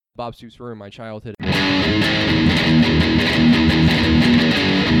Bob Stoops ruined my childhood.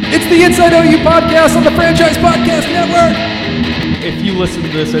 It's the Inside OU podcast on the Franchise Podcast Network. If you listen to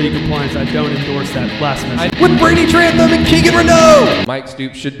this OU Compliance, I don't endorse that last message. With Brady Trantham and Kegan Reneau. Mike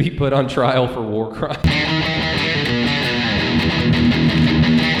Stoops should be put on trial for war crimes.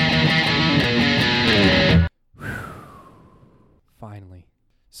 Finally.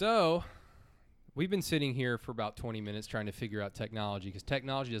 So, we've been sitting here for about 20 minutes trying to figure out technology because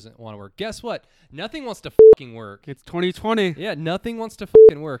technology doesn't want to work. Guess what? Nothing wants to fucking work. It's 2020. Yeah, nothing wants to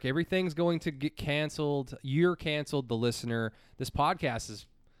fucking work. Everything's going to get canceled. You're canceled, the listener. This podcast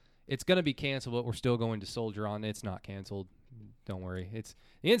it's going to be canceled, but we're still going to soldier on. It's not canceled. Don't worry. It's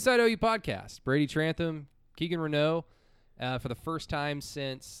the Inside OU podcast. Brady Trantham, Kegan Reneau, for the first time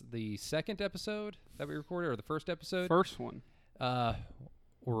since the second episode that we recorded, or the first episode. First one. We're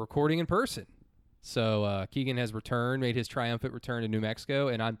recording in person. So Kegan has returned, made his triumphant return to New Mexico,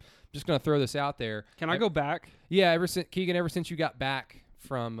 and I'm just going to throw this out there. Can I go back? Yeah, ever since you got back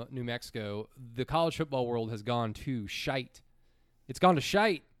from New Mexico, the college football world has gone to shite. It's gone to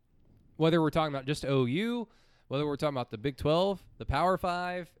shite. Whether we're talking about just OU, whether we're talking about the Big 12, the Power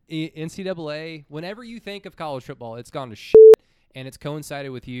 5, NCAA, whenever you think of college football, it's gone to shit, and it's coincided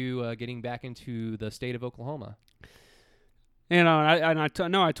with you getting back into the state of Oklahoma. And I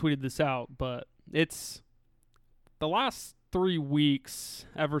know I tweeted this out, but it's the last 3 weeks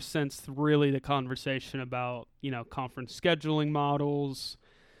ever since really the conversation about, conference scheduling models,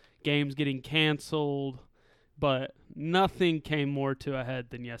 games getting canceled, but nothing came more to a head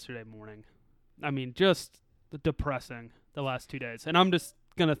than yesterday morning. I mean, just depressing the last 2 days. And I'm just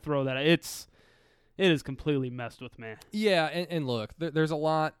going to throw that. It is completely messed with me. Yeah, and look, there's a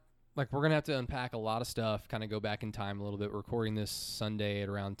lot. Like, we're going to have to unpack a lot of stuff, kind of go back in time a little bit. We're recording this Sunday at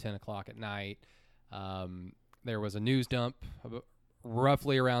around 10 o'clock at night. There was a news dump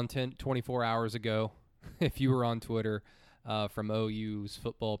roughly around 24 hours ago, if you were on Twitter, from OU's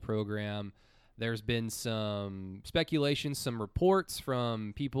football program. There's been some speculation, some reports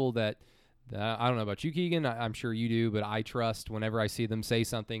from people that I don't know about you, Keegan. I'm sure you do, but I trust whenever I see them say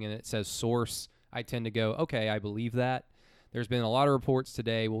something and it says source, I tend to go, okay, I believe that. There's been a lot of reports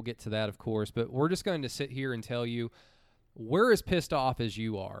today. We'll get to that, of course, but we're just going to sit here and tell you we're as pissed off as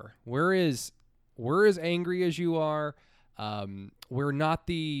you are. We're as angry as you are. We're not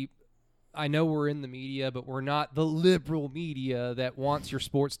I know we're in the media, but we're not the liberal media that wants your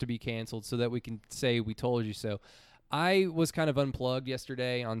sports to be canceled so that we can say we told you so. I was kind of unplugged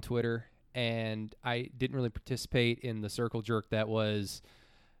yesterday on Twitter, and I didn't really participate in the circle jerk that was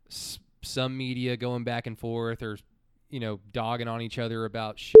some media going back and forth or dogging on each other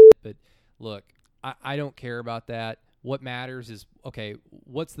about shit. But look, I don't care about that. What matters is, okay,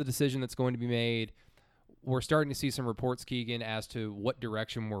 what's the decision that's going to be made? We're starting to see some reports, Keegan, as to what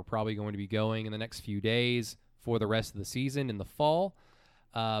direction we're probably going to be going in the next few days for the rest of the season in the fall.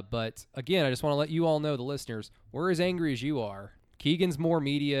 But again, I just want to let you all know, the listeners, we're as angry as you are. Keegan's more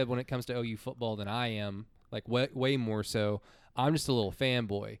media when it comes to OU football than I am, like way more so. I'm just a little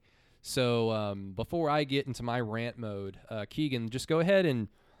fanboy. So before I get into my rant mode, Keegan, just go ahead and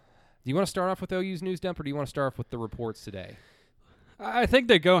do you want to start off with OU's news dump, or do you want to start off with the reports today? I think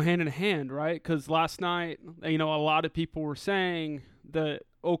they go hand in hand, right? Because last night, a lot of people were saying that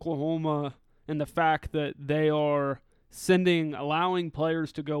Oklahoma and the fact that they are allowing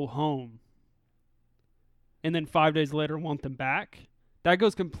players to go home and then 5 days later want them back, that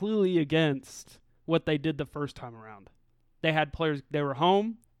goes completely against what they did the first time around. They had players, they were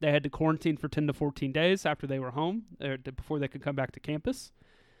home. They had to quarantine for 10 to 14 days after they were home, before they could come back to campus.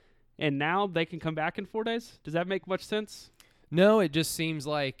 And now they can come back in 4 days? Does that make much sense? No, it just seems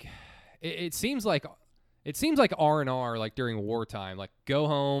like it seems like R&R, like during wartime, like go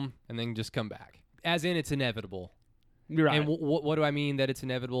home and then just come back. As in, it's inevitable. You're right. And what do I mean that it's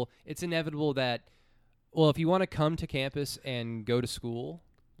inevitable? It's inevitable that, well, if you want to come to campus and go to school,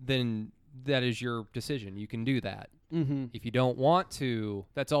 then that is your decision. You can do that. Mm-hmm. If you don't want to,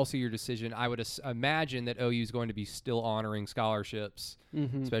 that's also your decision. I would imagine that OU is going to be still honoring scholarships,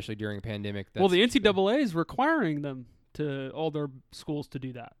 especially during a pandemic. Well, the NCAA is requiring them all their schools to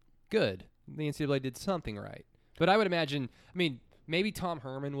do that. Good. The NCAA did something right. But I would imagine, maybe Tom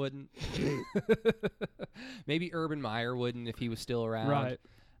Herman wouldn't. Maybe Urban Meyer wouldn't if he was still around. Right.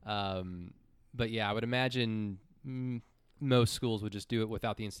 But yeah, I would imagine most schools would just do it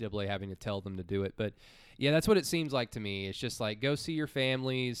without the NCAA having to tell them to do it. But yeah, that's what it seems like to me. It's just like, go see your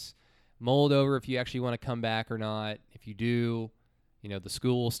families, mull it over if you actually want to come back or not. If you do, the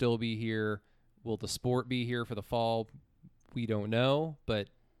school will still be here. Will the sport be here for the fall? We don't know, but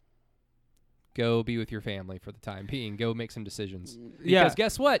go be with your family for the time being. Go make some decisions. Yeah. Because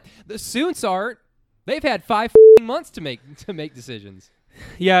guess what? The Soonsart, they've had 5 months to make decisions.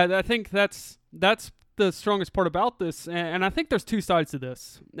 Yeah, I think that's the strongest part about this, and I think there's two sides to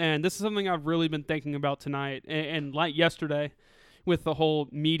this, and this is something I've really been thinking about tonight, and like yesterday with the whole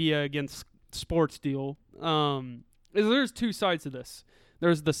media against sports deal, is there's two sides to this.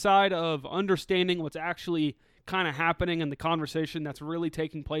 There's the side of understanding what's actually kind of happening in the conversation that's really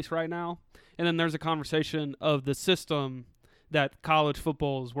taking place right now, and then there's a conversation of the system that college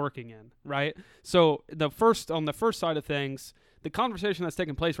football is working in, right? So on the first side of things, the conversation that's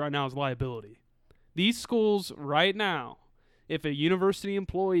taking place right now is liability. These schools right now, if a university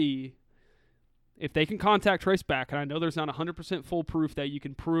employee, if they can contact trace back, and I know there's not 100% foolproof that you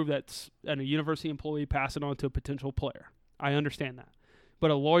can prove that a university employee pass it on to a potential player. I understand that.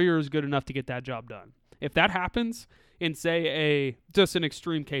 But a lawyer is good enough to get that job done. If that happens, in say just an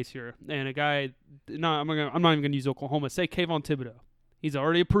extreme case here, and a guy, I'm not even going to use Oklahoma, say Kayvon Thibodeau. He's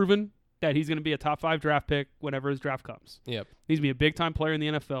already proven that he's going to be a top 5 draft pick whenever his draft comes. Yep. He's going to be a big-time player in the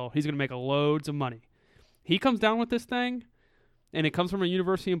NFL. He's going to make loads of money. He comes down with this thing, and it comes from a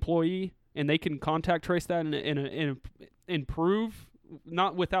university employee, and they can contact trace that and prove,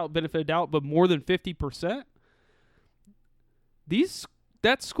 not without benefit of doubt, but more than 50%,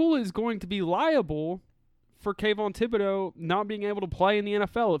 that school is going to be liable for Kayvon Thibodeau not being able to play in the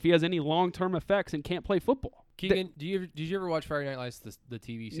NFL if he has any long-term effects and can't play football. Keegan, did you ever watch Friday Night Lights, the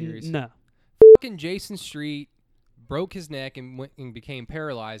TV series? No. Fucking Jason Street broke his neck and became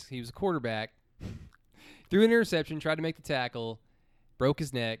paralyzed. He was a quarterback. Threw an interception, tried to make the tackle, broke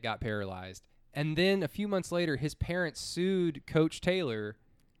his neck, got paralyzed. And then a few months later, his parents sued Coach Taylor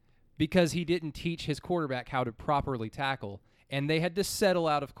because he didn't teach his quarterback how to properly tackle. And they had to settle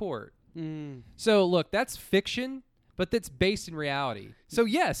out of court. So, look, that's fiction, but that's based in reality. So,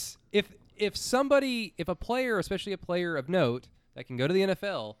 yes, if a player, especially a player of note that can go to the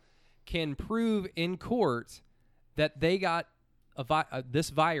NFL, can prove in court that they got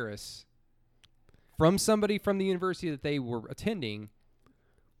this virus from somebody from the university that they were attending,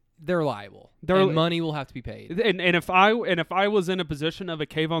 they're liable. And money will have to be paid. And if I was in a position of a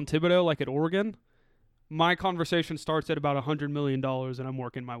Kayvon Thibodeau like at Oregon, my conversation starts at about $100 million, and I'm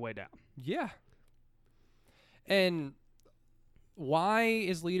working my way down. Yeah. And why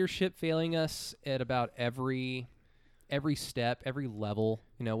is leadership failing us at about every step, every level?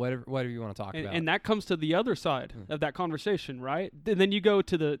 Whatever you want to talk about. And that comes to the other side of that conversation, right? And then you go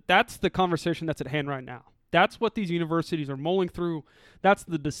to that's the conversation that's at hand right now. That's what these universities are mulling through. That's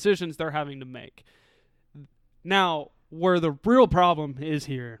the decisions they're having to make. Now, where the real problem is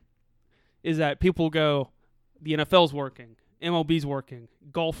here is that people go, the NFL's working, MLB's working,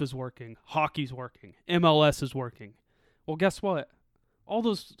 golf is working, hockey's working, MLS is working. Well, guess what? All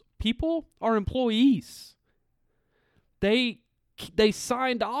those people are employees. They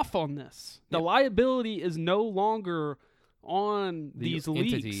signed off on this. The liability is no longer on these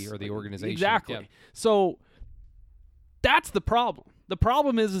leagues. The entity or the organization. Exactly. Yep. So that's the problem. The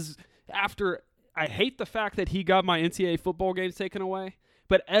problem is after I hate the fact that he got my NCAA football games taken away,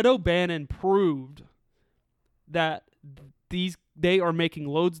 but Ed O'Bannon proved that they were making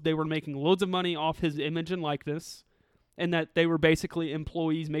loads of money off his image and likeness, and that they were basically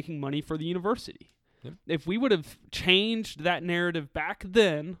employees making money for the university. Yep. If we would have changed that narrative back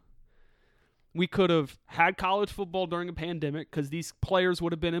then, we could have had college football during a pandemic because these players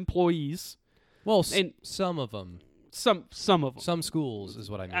would have been employees. Well, and some of them. Some of them. Some schools is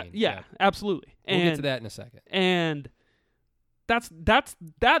what I mean. Yeah, absolutely. We'll get to that in a second. And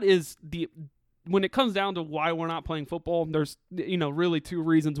that is when it comes down to why we're not playing football, there's really two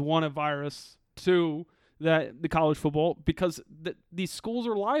reasons. One, a virus. Two, that the college football, because these schools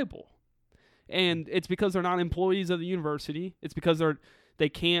are liable. And it's because they're not employees of the university. It's because they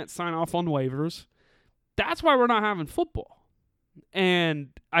can't sign off on waivers. That's why we're not having football. And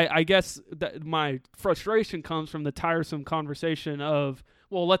I guess that my frustration comes from the tiresome conversation of,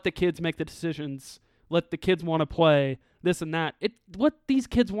 well, let the kids make the decisions. Let the kids want to play this and that. What these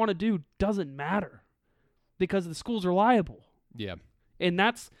kids want to do doesn't matter because the schools are liable. Yeah. And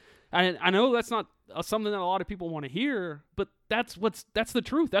I know that's not something that a lot of people want to hear, but that's the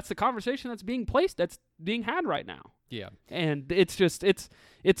truth. That's the conversation that's being had right now. Yeah. And it's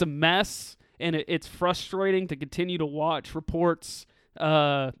a mess, and it's frustrating to continue to watch reports.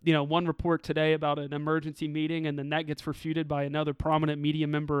 One report today about an emergency meeting, and then that gets refuted by another prominent media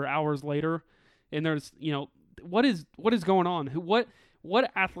member hours later. And there's, what is going on?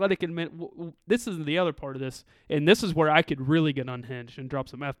 What athletic this is the other part of this, and this is where I could really get unhinged and drop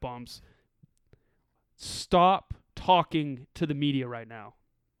some F-bombs. Stop talking to the media right now.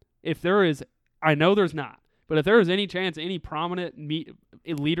 If there is I know there's not. But if there is any chance, any prominent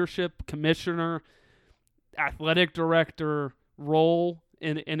leadership, commissioner, athletic director role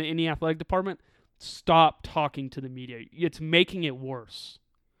in any athletic department, stop talking to the media. It's making it worse.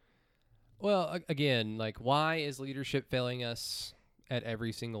 Well, again, like, why is leadership failing us at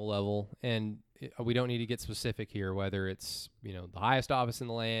every single level? And we don't need to get specific here, whether it's, the highest office in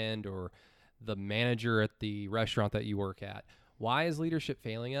the land or the manager at the restaurant that you work at. Why is leadership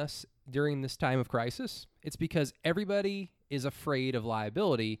failing us during this time of crisis? It's because everybody is afraid of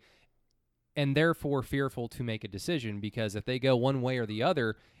liability and therefore fearful to make a decision, because if they go one way or the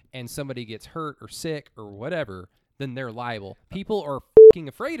other and somebody gets hurt or sick or whatever, then they're liable. People are fucking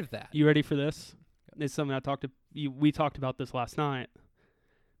afraid of that. You ready for this? It's something we talked about this last night,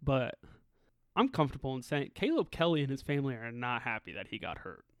 but I'm comfortable in saying Caleb Kelly and his family are not happy that he got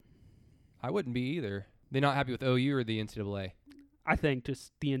hurt. I wouldn't be either. They're not happy with OU or the NCAA. I think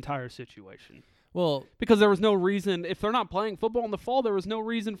just the entire situation. Well, because there was no reason, if they're not playing football in the fall, there was no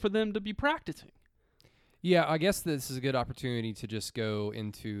reason for them to be practicing. Yeah, I guess this is a good opportunity to just go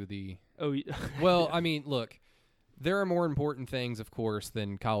into the... Oh, well, I mean, look, there are more important things, of course,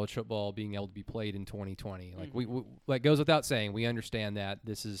 than college football being able to be played in 2020. Like, we like, goes without saying, we understand that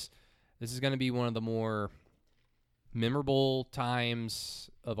this is going to be one of the more memorable times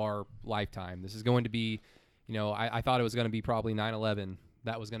of our lifetime. This is going to be, I thought it was going to be probably 9/11.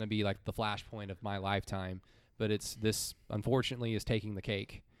 That was going to be like the flashpoint of my lifetime, but this unfortunately is taking the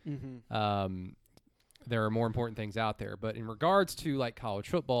cake. Mm-hmm. There are more important things out there, but in regards to like college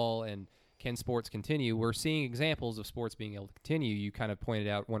football and can sports continue, we're seeing examples of sports being able to continue. You kind of pointed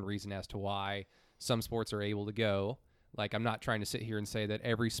out one reason as to why some sports are able to go. Like, I'm not trying to sit here and say that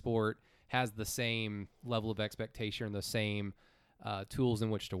every sport has the same level of expectation, the same tools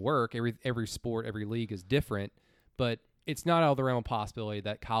in which to work. Every sport, every league is different, but it's not out of the realm of possibility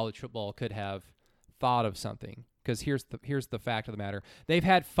that college football could have thought of something. Because here's the fact of the matter: they've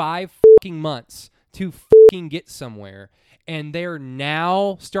had 5 fucking months to fucking get somewhere, and they're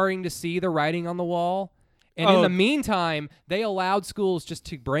now starting to see the writing on the wall. And in the meantime, they allowed schools just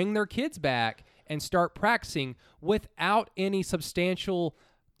to bring their kids back and start practicing without any substantial,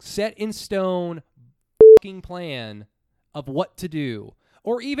 set in stone fucking plan of what to do,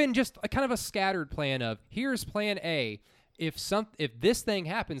 or even just a kind of a scattered plan of, here's plan A. If this thing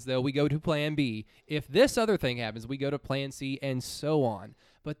happens, though, we go to plan B. If this other thing happens, we go to plan C, and so on.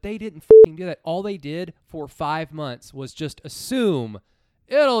 But they didn't fucking do that. All they did for 5 months was just assume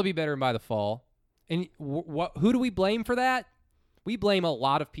it'll be better by the fall. And who do we blame for that? We blame a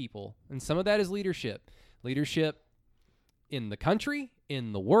lot of people, and some of that is leadership. Leadership in the country,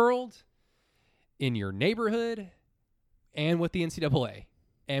 in the world, in your neighborhood, and with the NCAA,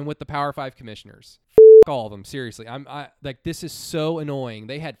 and with the Power 5 commissioners. All of them, seriously. This is so annoying.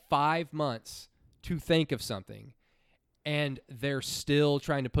 They had 5 months to think of something, and they're still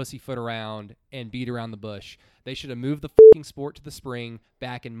trying to pussyfoot around and beat around the bush. They should have moved the fucking sport to the spring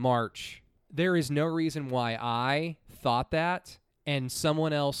back in March. There is no reason why I thought that and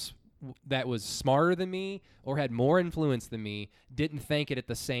someone else that was smarter than me or had more influence than me didn't think it at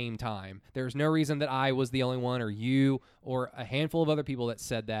the same time. There's no reason that I was the only one, or you, or a handful of other people that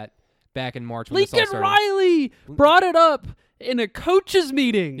said that back in March when this all started. Riley brought it up in a coaches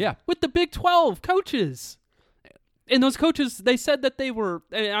meeting with the Big 12 coaches. And those coaches, they said that they were,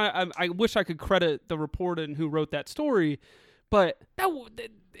 and I wish I could credit the reporter and who wrote that story, but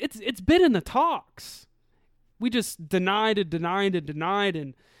it's been in the talks. We just denied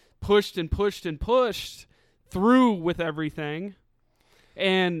and pushed and pushed and pushed through with everything.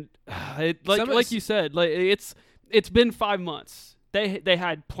 And like you said, it's been 5 months. They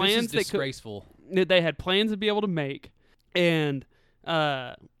had plans. This is disgraceful. They had plans to be able to make, and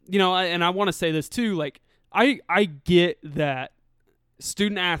and I want to say this too. Like, I get that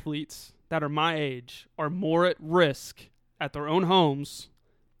student athletes that are my age are more at risk at their own homes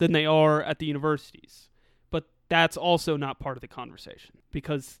than they are at the universities, but that's also not part of the conversation,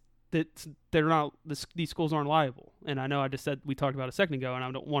 because they're not. These schools aren't liable, and I know I just said we talked about a second ago, and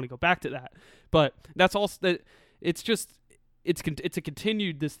I don't want to go back to that, but that's also that. It's just. It's a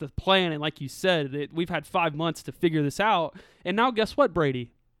continued the plan, and like you said, we've had 5 months to figure this out, and now guess what, Brady?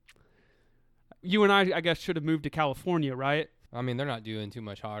 You and I guess, should have moved to California, right? I mean, they're not doing too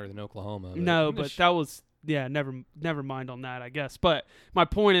much hotter than Oklahoma. No, but that was never mind on that, I guess. But my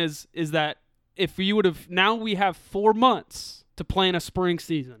point is that if you would have, now we have 4 months to plan a spring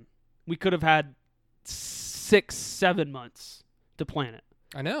season. We could have had 6-7 months to plan it.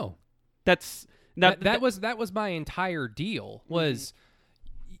 I know. That was my entire deal, was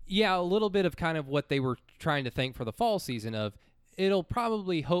a little bit of kind of what they were trying to think for the fall season of, it'll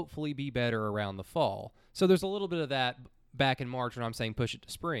probably hopefully be better around the fall. So there's a little bit of that back in March when I'm saying push it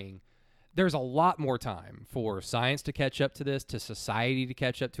to spring. There's a lot more time for science to catch up to this, to society to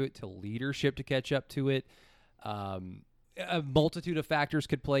catch up to it, to leadership to catch up to it. A multitude of factors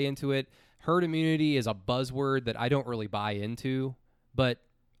could play into it. Herd immunity is a buzzword that I don't really buy into, but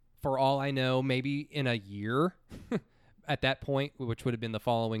for all I know, maybe in a year at that point, which would have been the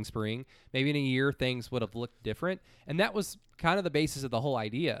following spring, maybe in a year things would have looked different. And that was kind of the basis of the whole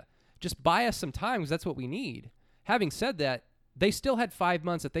idea. Just buy us some time because that's what we need. Having said that, they still had 5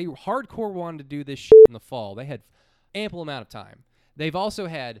 months that they hardcore wanted to do this shit in the fall. They had ample amount of time. They've also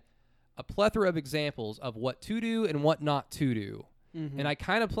had a plethora of examples of what to do and what not to do. Mm-hmm. And I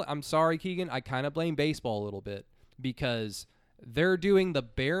kind of, I'm sorry, Keegan, I kind of blame baseball a little bit because they're doing the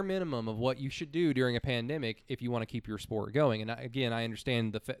bare minimum of what you should do during a pandemic if you want to keep your sport going. And again, I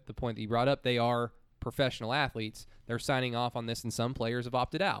understand the point that you brought up. They are professional athletes. They're signing off on this, and some players have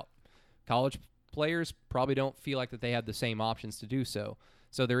opted out. College players probably don't feel like that they have the same options to do so.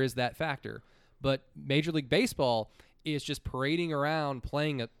 So there is that factor. But Major League Baseball is just parading around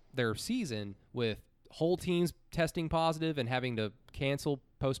playing their season with whole teams testing positive and having to cancel,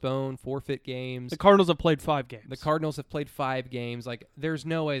 postpone, forfeit games. The Cardinals have played 5 games. The Cardinals have played 5 games. Like, there's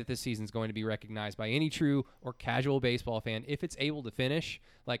no way that this season's going to be recognized by any true or casual baseball fan if it's able to finish.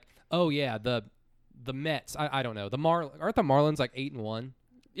 Like, oh yeah, the Mets. I don't know. Aren't the Marlins like 8-1?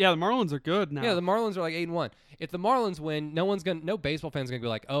 Yeah, the Marlins are good now. Yeah, the Marlins are like 8-1. If the Marlins win, no baseball fan's gonna be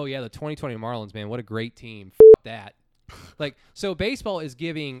like, oh yeah, the 2020 Marlins, man, what a great team. F that. Like, so baseball is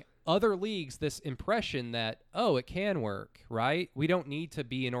giving other leagues this impression that, oh, it can work, right? We don't need to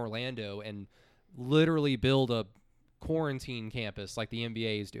be in Orlando and literally build a quarantine campus like the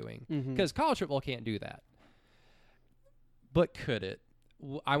NBA is doing, because college football can't do that. But could it?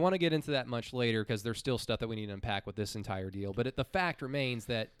 I want to get into that much later because there's still stuff that we need to unpack with this entire deal. But the fact remains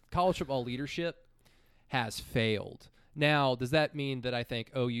that college football leadership has failed. Now, does that mean that I think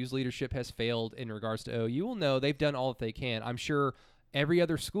OU's leadership has failed in regards to OU? Well, no, they've done all that they can. I'm sure every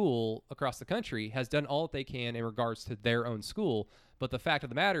other school across the country has done all that they can in regards to their own school. But the fact of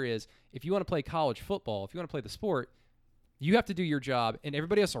the matter is, if you want to play college football, if you want to play the sport, you have to do your job, and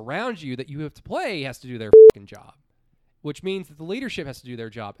everybody else around you that you have to play has to do their fucking job. Which means that the leadership has to do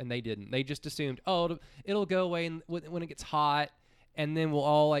their job, and they didn't. They just assumed, oh, it'll go away when it gets hot, and then we'll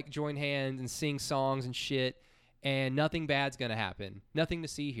all like join hands and sing songs and shit, and nothing bad's gonna happen. Nothing to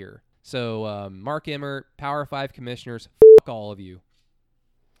see here. So Mark Emmert, Power 5 commissioners, fuck all of you.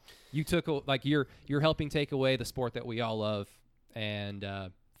 You took you're helping take away the sport that we all love, and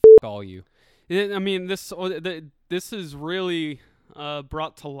fuck all you. I mean, this is really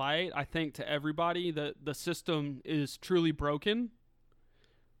brought to light, I think, to everybody that the system is truly broken.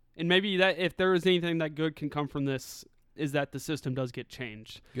 And maybe that if there is anything that good can come from this, is that the system does get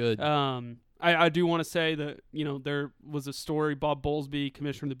changed. Good. I do want to say that, there was a story, Bob Bowlesby,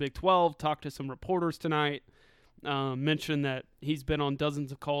 commissioner of the Big 12, talked to some reporters tonight, mentioned that he's been on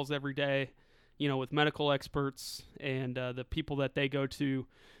dozens of calls every day, with medical experts and the people that they go to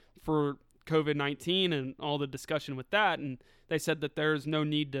for COVID-19 and all the discussion with that, and they said that there's no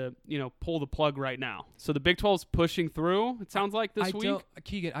need to, pull the plug right now. So the Big 12's pushing through, it sounds like, this week.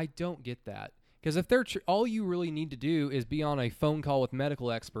 Keegan, I don't get that. Because if they're all you really need to do is be on a phone call with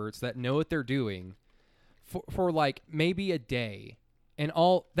medical experts that know what they're doing for like maybe a day, and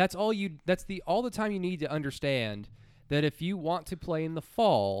all the time you need to understand that if you want to play in the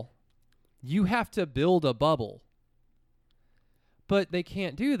fall, you have to build a bubble. But they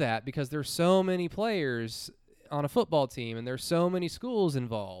can't do that because there's so many players on a football team and there's so many schools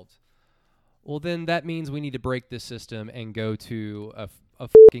involved. Well, then that means we need to break this system and go to a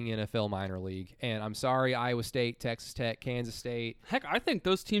fucking NFL minor league. And I'm sorry, Iowa State, Texas Tech, Kansas State. Heck, I think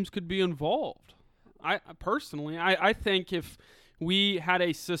those teams could be involved. I think if we had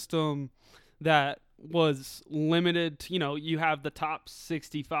a system that was limited to, you have the top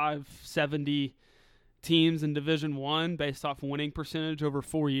 65, 70 teams in Division I based off winning percentage over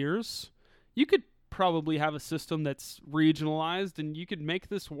 4 years, you could probably have a system that's regionalized and you could make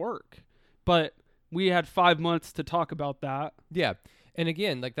this work. But we had 5 months to talk about that. Yeah. And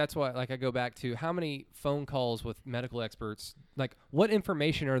again, that's why I go back to how many phone calls with medical experts, what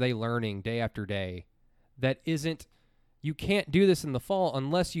information are they learning day after day that isn't, you can't do this in the fall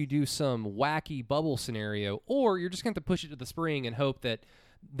unless you do some wacky bubble scenario, or you're just going to have to push it to the spring and hope that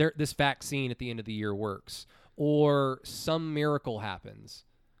this vaccine at the end of the year works, or some miracle happens,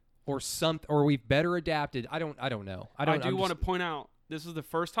 or we've better adapted. I don't know. I do want to point out, this is the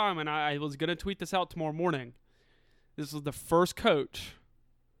first time, and I was going to tweet this out tomorrow morning. This is the first coach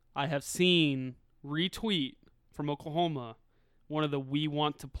I have seen retweet from Oklahoma one of the We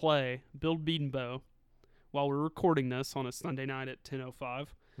Want to Play, Bill Bedenbow, while we're recording this on a Sunday night at 10:05,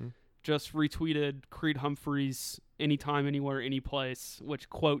 just retweeted Creed Humphrey's Anytime, Anywhere, Any Place, which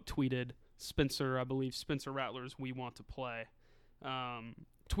quote tweeted Spencer Rattler's We Want to Play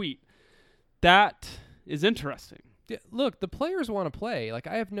tweet. That is interesting. Yeah, look, the players want to play. Like,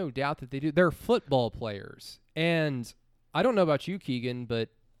 I have no doubt that they do. They're football players. And I don't know about you, Keegan, but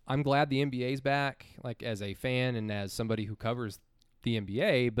I'm glad the NBA's back, like, as a fan and as somebody who covers the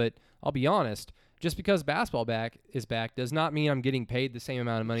NBA. But I'll be honest, just because basketball is back does not mean I'm getting paid the same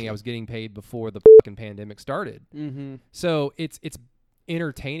amount of money I was getting paid before the fucking pandemic started. Mm-hmm. So it's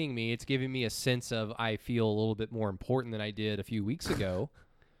entertaining me. It's giving me a sense of I feel a little bit more important than I did a few weeks ago.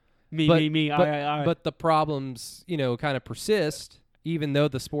 But the problems, kind of persist, even though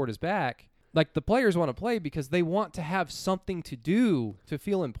the sport is back. Like, the players want to play because they want to have something to do to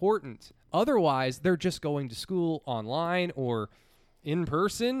feel important. Otherwise, they're just going to school online or in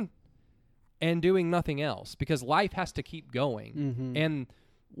person and doing nothing else because life has to keep going. Mm-hmm. And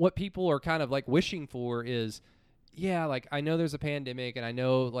what people are kind of like wishing for is, yeah, like, I know there's a pandemic and I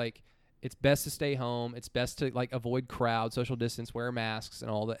know, like, it's best to stay home. It's best to, like, avoid crowd, social distance, wear masks and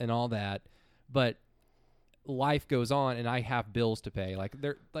all that. But life goes on and I have bills to pay.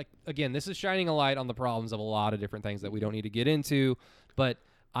 Again, this is shining a light on the problems of a lot of different things that we don't need to get into, but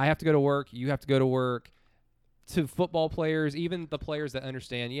I have to go to work. You have to go to work. To football players, even the players that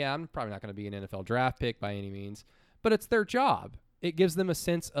understand, yeah, I'm probably not going to be an NFL draft pick by any means, but it's their job. It gives them a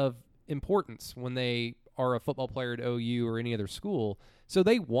sense of importance when they are a football player at OU or any other school. So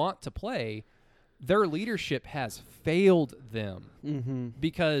they want to play. Their leadership has failed them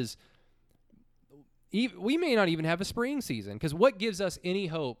because we may not even have a spring season, because what gives us any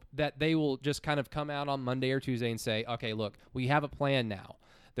hope that they will just kind of come out on Monday or Tuesday and say, okay, look, we have a plan now.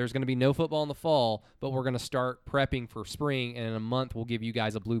 There's going to be no football in the fall, but we're going to start prepping for spring, and in a month we'll give you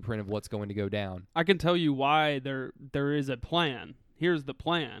guys a blueprint of what's going to go down. I can tell you why there is a plan. Here's the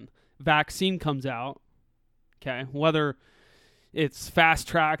plan. Vaccine comes out, okay, whether it's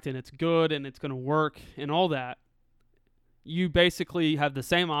fast-tracked and it's good and it's going to work and all that, you basically have the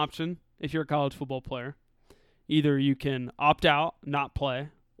same option if you're a college football player. Either you can opt out, not play,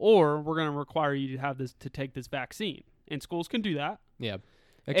 or we're going to require you to take this vaccine. And schools can do that. Yeah.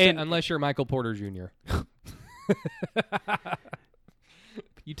 Unless you're Michael Porter Jr.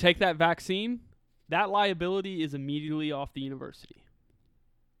 You take that vaccine, that liability is immediately off the university.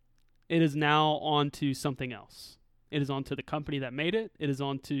 It is now on to something else. It is on to the company that made it. It is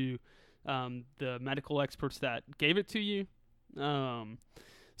on to the medical experts that gave it to you.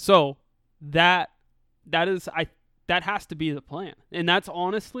 So that has to be the plan. And that's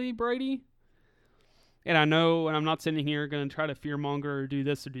honestly, Brady, and I know, and I'm not sitting here going to try to fearmonger or do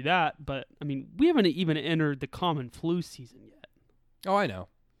this or do that, but, I mean, we haven't even entered the common flu season yet. Oh, I know.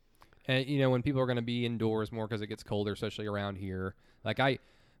 And, when people are going to be indoors more because it gets colder, especially around here, like,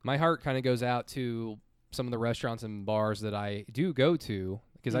 my heart kind of goes out to some of the restaurants and bars that I do go to,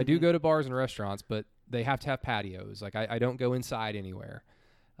 because I do go to bars and restaurants, but they have to have patios. Like, I don't go inside anywhere.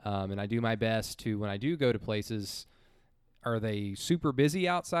 And I do my best to, when I do go to places, are they super busy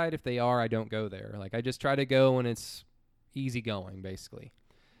outside? If they are, I don't go there. Like, I just try to go when it's easy going, basically.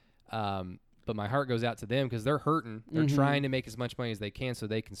 But my heart goes out to them because they're hurting. They're trying to make as much money as they can so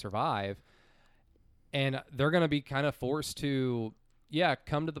they can survive. And they're going to be kind of forced to,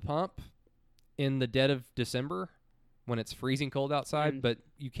 come to the pump in the dead of December when it's freezing cold outside, but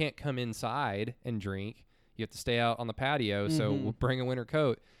you can't come inside and drink. You have to stay out on the patio, so we'll bring a winter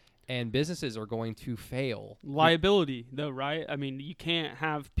coat. And businesses are going to fail. Liability, though, right? I mean, you can't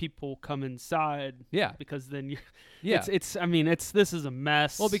have people come inside. Yeah, because then this is a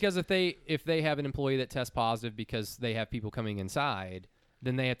mess. Well, because if they have an employee that tests positive because they have people coming inside,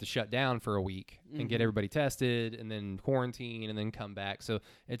 then they have to shut down for a week and get everybody tested and then quarantine and then come back. So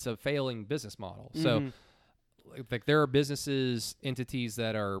it's a failing business model. So like, there are businesses, entities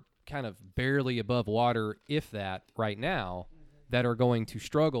that are kind of barely above water, if that, right now, that are going to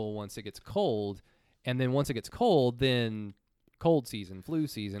struggle once it gets cold. And then once it gets cold, then cold season, flu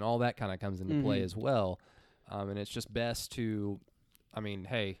season, all that kind of comes into play as well. And it's just best to,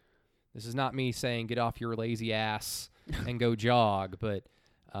 hey, this is not me saying get off your lazy ass and go jog, but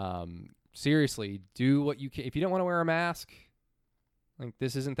seriously, do what you can. If you don't want to wear a mask, like,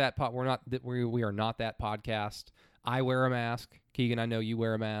 this isn't that we are not that podcast. I wear a mask. Keegan, I know you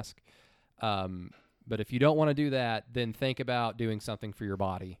wear a mask. But if you don't want to do that, then think about doing something for your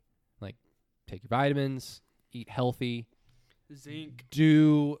body. Like, take your vitamins, eat healthy, zinc,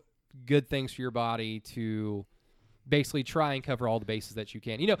 do good things for your body to basically try and cover all the bases that you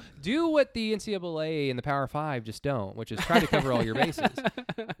can. Do what the NCAA and the Power 5 just don't, which is try to cover all your bases.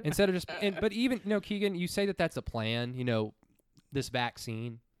 Instead of but even, Keegan, you say that that's a plan, this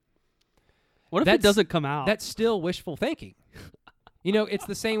vaccine. What if it doesn't come out? That's still wishful thinking. It's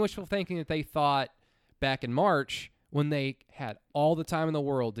the same wishful thinking that they thought back in March when they had all the time in the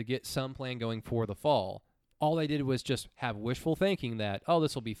world to get some plan going for the fall. All they did was just have wishful thinking that,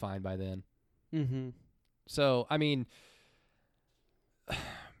 this will be fine by then. Mm-hmm. So,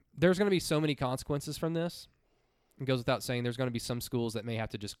 there's going to be so many consequences from this. It goes without saying there's going to be some schools that may have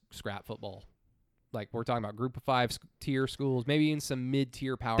to just scrap football. Like, we're talking about group of 5 tier schools, maybe even some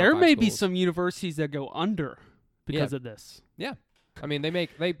mid-tier Power 5 There may be schools. some universities that go under because of this. Yeah. They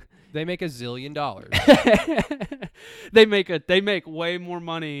make $1 zillion. They make way more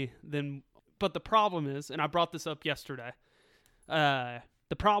money than. But the problem is, and I brought this up yesterday. The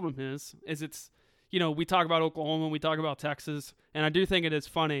problem is it's we talk about Oklahoma, we talk about Texas, and I do think it is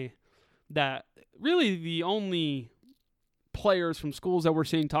funny that really the only players from schools that we're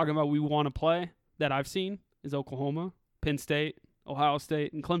seeing talking about we want to play that I've seen is Oklahoma, Penn State, Ohio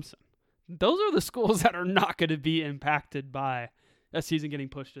State, and Clemson. Those are the schools that are not going to be impacted by a season getting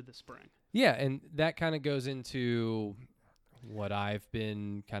pushed to the spring. Yeah, and that kind of goes into what I've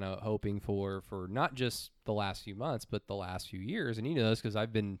been kind of hoping for not just the last few months, but the last few years. And this because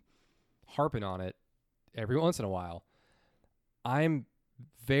I've been harping on it every once in a while. I'm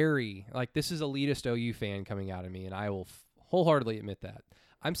very, this is elitist OU fan coming out of me, and I will wholeheartedly admit that.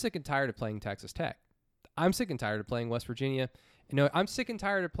 I'm sick and tired of playing Texas Tech. I'm sick and tired of playing West Virginia. I'm sick and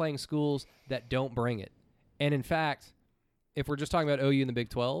tired of playing schools that don't bring it. And in fact, if we're just talking about OU in the Big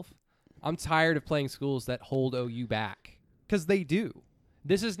 12, I'm tired of playing schools that hold OU back because they do.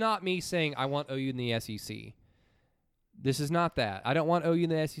 This is not me saying I want OU in the SEC. This is not that. I don't want OU in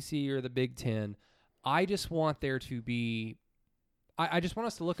the SEC or the Big 10. I just want there to be – I just want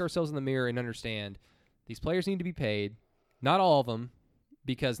us to look ourselves in the mirror and understand these players need to be paid. Not all of them,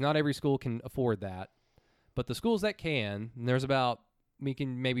 because not every school can afford that. But the schools that can, and there's about – we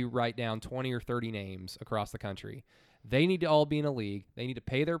can maybe write down 20 or 30 names across the country. They need to all be in a league. They need to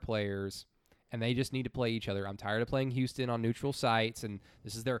pay their players, and they just need to play each other. I'm tired of playing Houston on neutral sites, and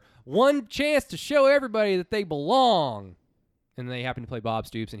this is their one chance to show everybody that they belong. And they happen to play Bob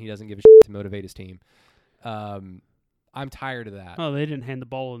Stoops, and he doesn't give a shit to motivate his team. I'm tired of that. Oh, they didn't hand the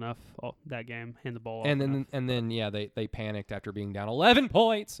ball enough that game. Hand the ball off and then they panicked after being down 11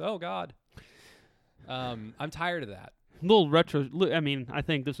 points. Oh God. I'm tired of that. A little retro. I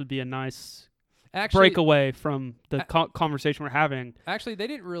think this would be a nice Actually, breakaway from the conversation we're having. Actually, they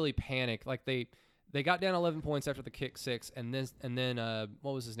didn't really panic. Like they got down 11 points after the kick 6, and then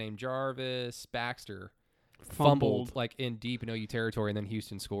what was his name? Jarvis Baxter fumbled like in deep in OU territory, and then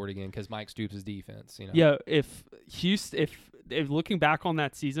Houston scored again because Mike Stoops' defense. Yeah, if looking back on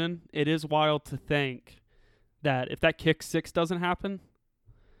that season, it is wild to think that if that kick 6 doesn't happen,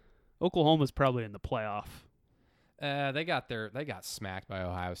 Oklahoma's probably in the playoff. They got smacked by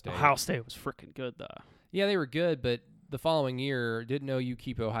Ohio State. Ohio State was freaking good though. Yeah, they were good, but the following year, didn't OU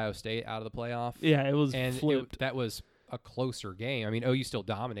keep Ohio State out of the playoff? Yeah, it was and flipped. That was a closer game. OU still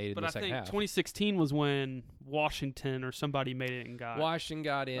dominated in the second half. But I think 2016 was when Washington or somebody made it and got. Washington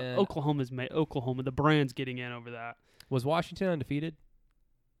got in. Oklahoma, the brand's getting in over that. Was Washington undefeated?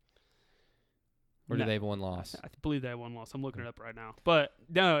 Or No. did they have one loss? I believe they had one loss. I'm looking it up right now. But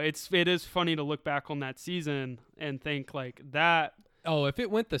no, it is funny to look back on that season and think like that. Oh, if it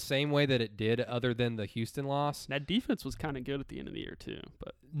went the same way that it did, other than the Houston loss, that defense was kind of good at the end of the year too.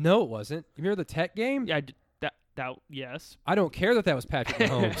 But no, it wasn't. You remember the Tech game? Yeah, that yes. I don't care that was Patrick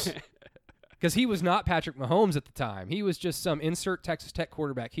Mahomes, because he was not Patrick Mahomes at the time. He was just some insert Texas Tech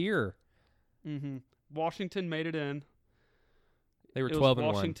quarterback here. Mm-hmm. Washington made it in. They were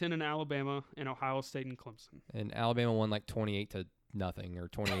 12-1. Washington and Alabama and Ohio State and Clemson. And Alabama won like 28-0 or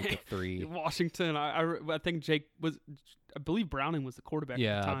 28-3. Washington, I think I believe Browning was the quarterback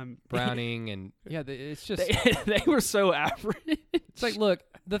at the time. Browning and it's just they were so average. It's like, look,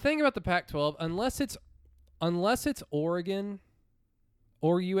 the thing about the Pac-12, unless it's Oregon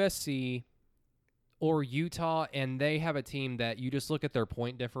or USC or Utah, and they have a team that you just look at their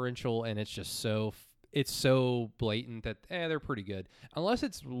point differential and it's just so blatant that they're pretty good. Unless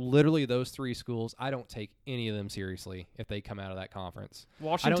it's literally those 3 schools, I don't take any of them seriously if they come out of that conference.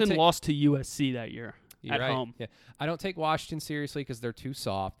 Washington lost to USC that year at home. Yeah. I don't take Washington seriously because they're too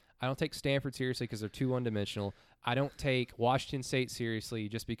soft. I don't take Stanford seriously because they're too one-dimensional. I don't take Washington State seriously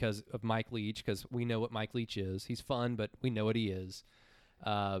just because of Mike Leach, because we know what Mike Leach is. He's fun, but we know what he is.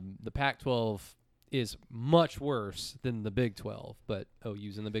 The Pac-12 is much worse than the Big 12, but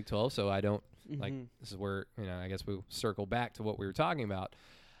OU's in the Big 12, so I don't Like, this is where, I guess we'll circle back to what we were talking about.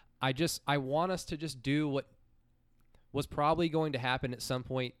 I want us to just do what was probably going to happen at some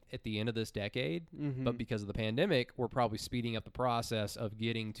point at the end of this decade, but because of the pandemic, we're probably speeding up the process of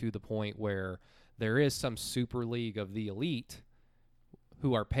getting to the point where there is some super league of the elite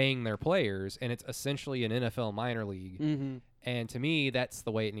who are paying their players, and it's essentially an NFL minor league. And to me, that's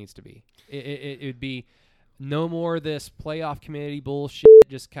the way it needs to be. It would be no more this playoff committee bullshit,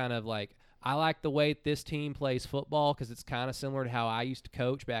 just kind of like, I like the way this team plays football because it's kind of similar to how I used to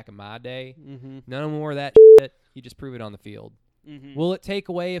coach back in my day. No more of that shit. You just prove it on the field. Will it take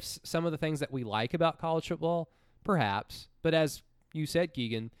away some of the things that we like about college football? Perhaps. But as you said,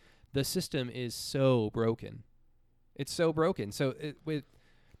 Keegan, the system is so broken. It's so broken. So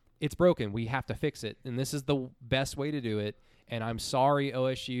it's broken. We have to fix it. And this is the best way to do it. And I'm sorry,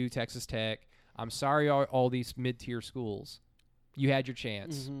 OSU, Texas Tech. I'm sorry, all these mid-tier schools. You had your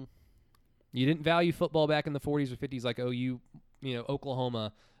chance. You didn't value football back in the 40s or 50s like OU,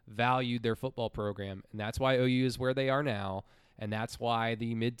 Oklahoma valued their football program. And that's why OU is where they are now. And that's why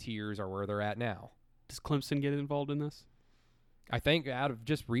the mid-tiers are where they're at now. Does Clemson get involved in this? I think out of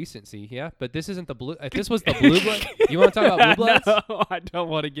just recency, yeah. But this isn't the blue. If this was the blue blood, you want to talk about blue bloods? No, I don't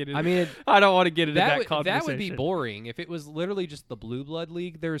want to get into. I mean, I don't want to get into that conversation. That would be boring. If it was literally just the blue blood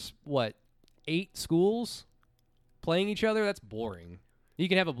league, there's 8 schools playing each other. That's boring. You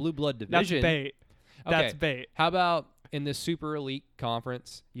can have a blue blood division. That's bait. Okay. That's bait. How about in this super elite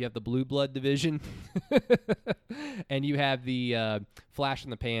conference, you have the blue blood division, and you have the flash in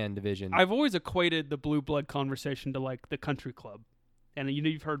the pan division. I've always equated the blue blood conversation to like the country club, and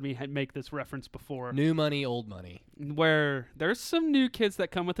you've heard me make this reference before. New money, old money. Where there's some new kids that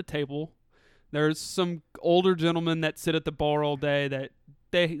come at the table. There's some older gentlemen that sit at the bar all day that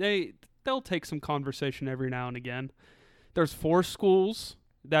they'll take some conversation every now and again. There's 4 schools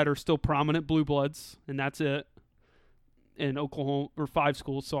that are still prominent blue bloods, and that's it. In Oklahoma, or 5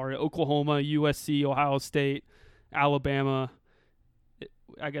 schools, sorry. Oklahoma, USC, Ohio State, Alabama,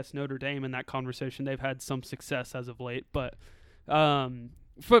 I guess Notre Dame in that conversation. They've had some success as of late. But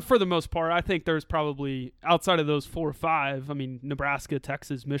for the most part, I think there's probably, outside of those 4 or 5, I mean, Nebraska,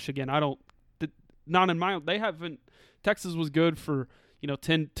 Texas, Michigan, Texas was good for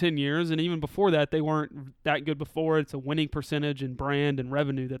 10 years, and even before that, they weren't that good before. It's a winning percentage and brand and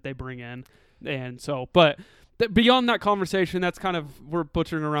revenue that they bring in. And so, but beyond that conversation, that's kind of, we're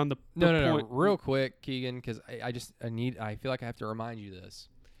butchering around the point. No, real quick, Keegan, because I feel like I have to remind you this.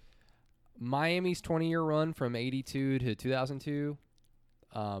 Miami's 20-year run from 82 to 2002,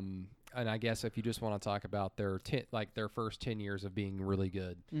 and I guess if you just want to talk about their first 10 years of being really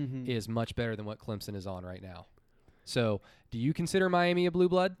good, is much better than what Clemson is on right now. So, do you consider Miami a blue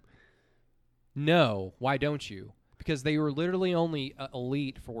blood? No. Why don't you? Because they were literally only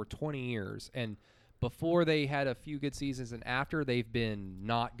elite for 20 years, and before they had a few good seasons, and after they've been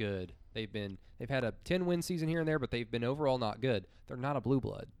not good. They've had a 10-win season here and there, but they've been overall not good. They're not a blue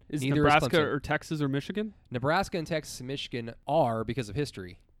blood. Is Neither Nebraska is or Texas or Michigan? Nebraska and Texas and Michigan are because of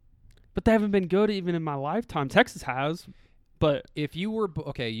history. But they haven't been good even in my lifetime. Texas has, but if you were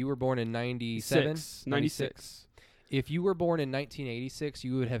you were born in 97, 96. If you were born in 1986,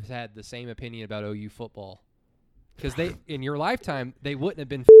 you would have had the same opinion about OU football. Because in your lifetime, they wouldn't have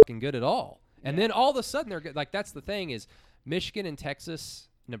been fucking good at all. And then all of a sudden, they're good. Like, that's the thing is Michigan and Texas,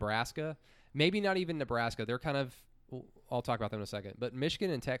 Nebraska, maybe not even Nebraska. They're kind of, I'll talk about them in a second. But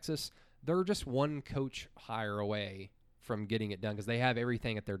Michigan and Texas, they're just one coach hire away from getting it done because they have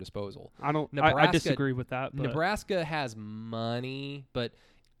everything at their disposal. I disagree with that. But Nebraska has money, but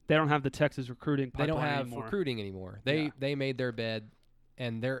they don't have the Texas recruiting pipeline anymore. They don't have anymore. recruiting anymore. They made their bed,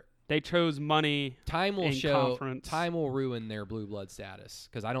 and they chose money. Time will show. Conference. Time will ruin their blue blood status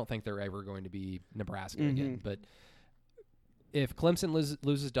because I don't think they're ever going to be Nebraska again. But if Clemson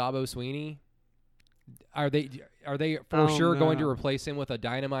loses Dabo Sweeney, are they for sure going to replace him with a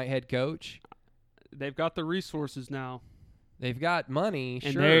dynamite head coach? They've got the resources now. They've got money,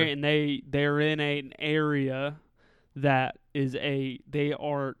 and sure. They're in an area that is they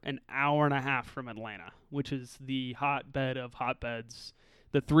are an hour and a half from Atlanta, which is the hotbed of hotbeds.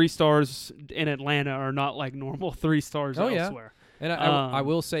 The 3 stars in Atlanta are not like normal 3 stars elsewhere. And I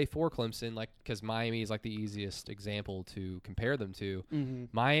will say for Clemson, like, because Miami is like the easiest example to compare them to.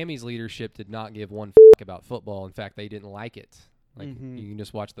 Miami's leadership did not give one about football. In fact, they didn't like it. Like you can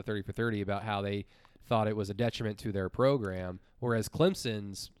just watch the 30 for 30 about how they thought it was a detriment to their program. Whereas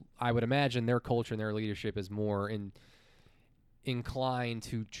Clemson's, I would imagine their culture and their leadership is more inclined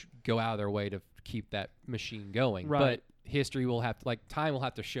to go out of their way to keep that machine going. Right. But history will have to, time will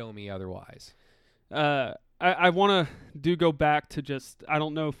have to show me otherwise. I want to go back to just, I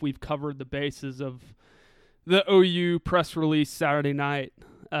don't know if we've covered the bases of the OU press release Saturday night.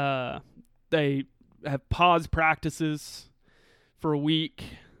 They have paused practices for a week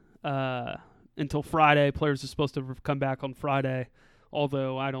until Friday. Players are supposed to come back on Friday,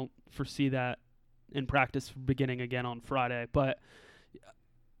 although I don't foresee that in practice beginning again on Friday. But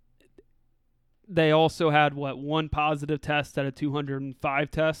they also had, one positive test out of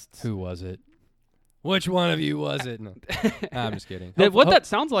 205 tests? Who was it? Which one of you was it? No. I'm just kidding. That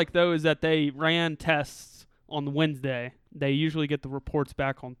sounds like, though, is that they ran tests on Wednesday. They usually get the reports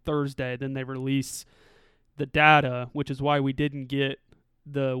back on Thursday. Then they release the data, which is why we didn't get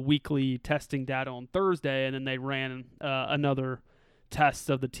the weekly testing data on Thursday. And then they ran another test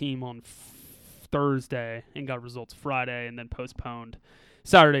of the team on Thursday and got results Friday and then postponed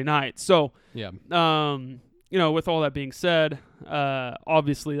Saturday night. So, yeah. With all that being said,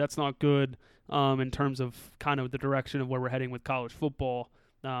 obviously that's not good in terms of kind of the direction of where we're heading with college football.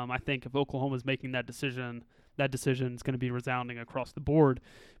 I think if Oklahoma's making that decision is going to be resounding across the board.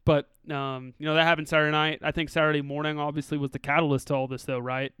 But, that happened Saturday night. I think Saturday morning obviously was the catalyst to all this, though,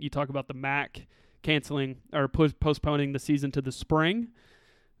 right? You talk about the MAC canceling or postponing the season to the spring.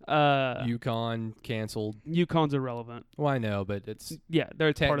 UConn canceled. UConn's irrelevant. Well, I know, but it's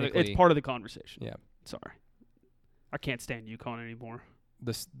it's part of the conversation. Yeah. Sorry. I can't stand UConn anymore.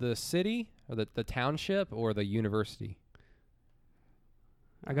 The city or the township or the university?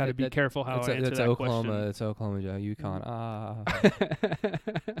 I got to be careful how I answer that Oklahoma. question. It's Oklahoma, UConn.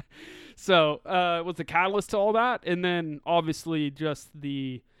 So, was the catalyst to all that? And then, obviously, just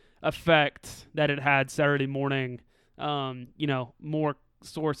the effect that it had Saturday morning. More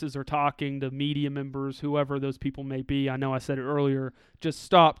sources are talking to media members, whoever those people may be. I know I said it earlier. Just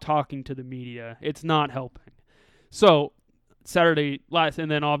stop talking to the media. It's not helping. So, Saturday last, and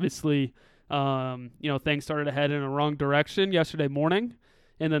then obviously, things started to head in a wrong direction yesterday morning.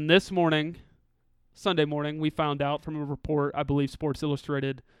 And then this morning, Sunday morning, we found out from a report, I believe Sports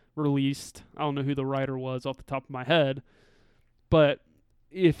Illustrated released. I don't know who the writer was off the top of my head. But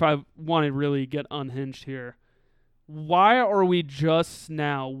if I want to really get unhinged here, why are we just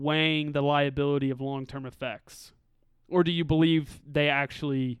now weighing the liability of long-term effects? Or do you believe they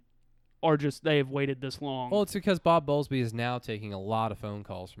actually are they have waited this long? Well, it's because Bob Bowlesby is now taking a lot of phone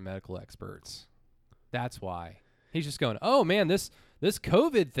calls from medical experts. That's why. He's just going, oh, man, this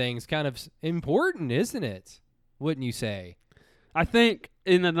COVID thing's kind of important, isn't it? Wouldn't you say? I think,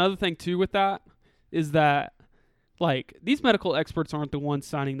 and another thing, too, with that is that, these medical experts aren't the ones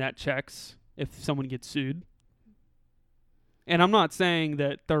signing that checks if someone gets sued. And I'm not saying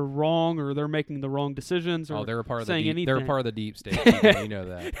that they're wrong or they're making the wrong decisions or they're a part saying of the anything. They're a part of the deep state. You know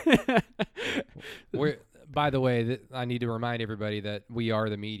that. By the way, I need to remind everybody that we are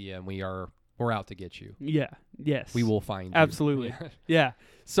the media and we're out to get you. Yeah. Yes. We will find you. Absolutely. Yeah.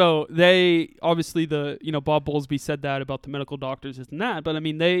 So they obviously Bob Bowlesby said that about the medical doctors and that, but I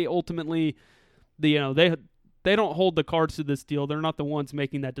mean they ultimately they don't hold the cards to this deal. They're not the ones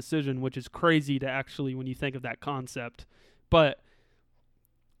making that decision, which is crazy to actually when you think of that concept. But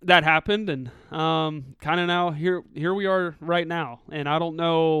that happened, and kind of now here we are right now, and I don't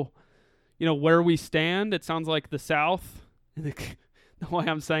know, where we stand. It sounds like the South. The way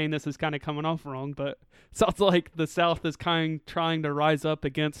I'm saying this is kind of coming off wrong, but it sounds like the South is trying to rise up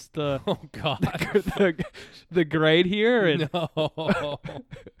against the the grade here, and No.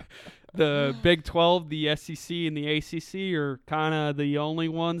 the Big 12, the SEC, and the ACC are kind of the only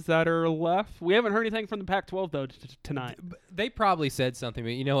ones that are left. We haven't heard anything from the Pac-12, though, tonight. They probably said something, but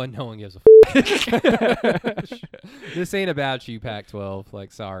you know what? No one gives a This ain't about you,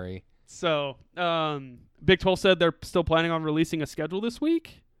 Pac-12. Sorry. So, Big 12 said they're still planning on releasing a schedule this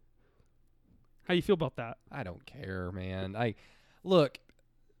week. How do you feel about that? I don't care, man. Look,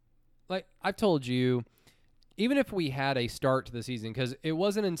 I've told you, even if we had a start to the season, because it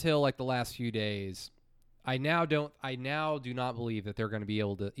wasn't until the last few days, I now do not believe that they're going to be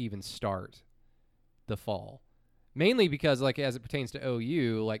able to even start the fall. Mainly because as it pertains to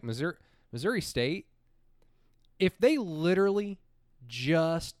OU, Missouri State, if they literally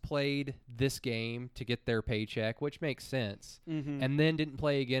just played this game to get their paycheck, which makes sense, and then didn't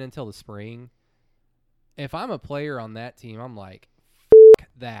play again until the spring, if I'm a player on that team, I'm like,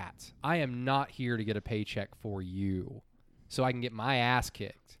 that. I am not here to get a paycheck for you so I can get my ass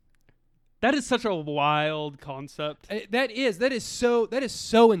kicked. That is such a wild concept. That is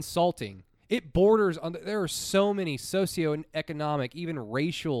so insulting. It borders on there are so many socioeconomic, even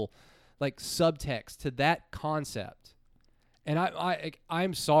racial subtext to that concept. And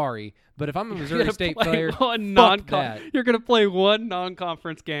I'm sorry, but if I'm a Missouri State player, you're going to play one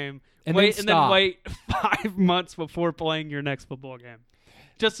non-conference game, and then wait 5 months before playing your next football game,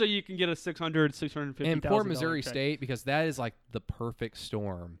 just so you can get a $650,000 and poor Missouri State, because that is like the perfect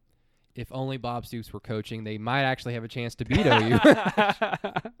storm. If only Bob Stoops were coaching, they might actually have a chance to beat OU.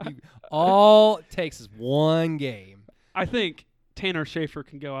 All it takes is one game. I think Tanner Schaefer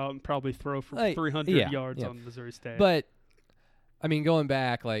can go out and probably throw for 300 yards on Missouri State. But I mean, going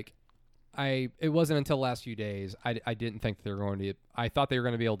back, like it wasn't until the last few days I didn't think that they were going to. I thought they were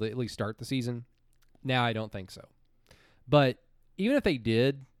going to be able to at least start the season. Now I don't think so. But even if they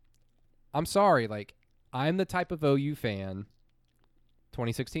did, I'm sorry. Like, I'm the type of OU fan.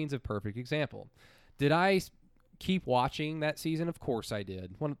 2016 is a perfect example. Did I keep watching that season? Of course I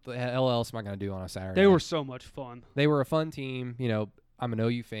did. What the hell else am I going to do on a Saturday? They were so much fun. They were a fun team. You know, I'm an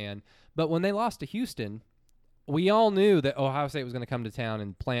OU fan. But when they lost to Houston, we all knew that Ohio State was going to come to town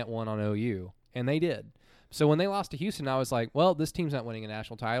and plant one on OU, and they did. So when they lost to Houston, I was like, well, this team's not winning a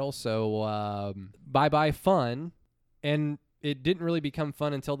national title, so bye-bye fun. And it didn't really become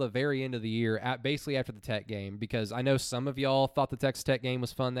fun until the very end of the year, basically after the Tech game, because I know some of y'all thought the Texas Tech game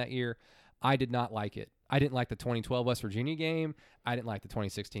was fun that year. I did not like it. I didn't like the 2012 West Virginia game. I didn't like the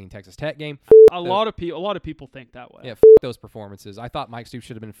 2016 Texas Tech game. A lot of people think that way. Yeah, those performances. I thought Mike Stoops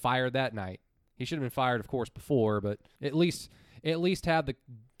should have been fired that night. He should have been fired, of course, before, but at least have the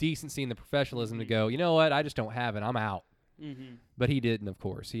decency and the professionalism to go, you know what, I just don't have it. I'm out. Mm-hmm. But he didn't, of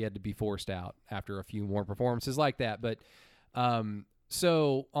course. He had to be forced out after a few more performances like that. But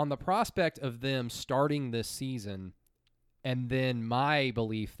so on the prospect of them starting this season, and then my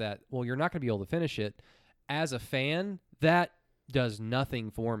belief that, well, you're not going to be able to finish it, as a fan, that does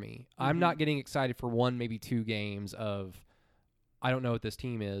nothing for me. Mm-hmm. I'm not getting excited for one, maybe 2 games of I don't know what this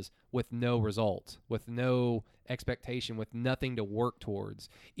team is, with no result, with no expectation, with nothing to work towards.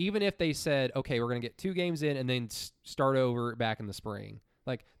 Even if they said, okay, we're going to get 2 games in and then start over back in the spring.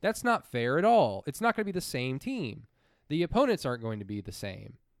 Like, that's not fair at all. It's not going to be the same team. The opponents aren't going to be the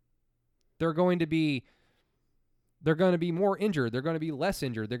same. They're going to be more injured. They're going to be less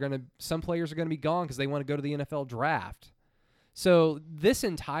injured. Some players are going to be gone because they want to go to the NFL draft. So this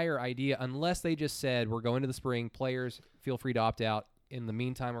entire idea, unless they just said we're going to the spring, players feel free to opt out. In the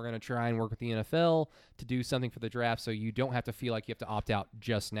meantime, we're going to try and work with the NFL to do something for the draft so you don't have to feel like you have to opt out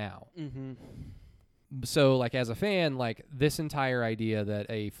just now. Mm-hmm. So, like, as a fan, like, this entire idea that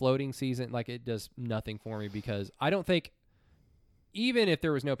a floating season, like, it does nothing for me, because I don't think, even if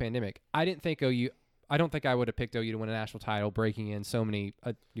there was no pandemic, I don't think I would have picked OU to win a national title, breaking in so many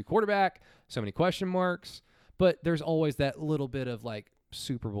new quarterback, so many question marks. But there's always that little bit of, like,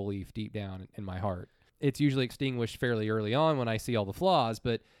 super belief deep down in my heart. It's usually extinguished fairly early on when I see all the flaws,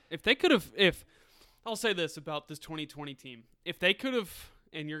 but I'll say this about this 2020 team. If they could have,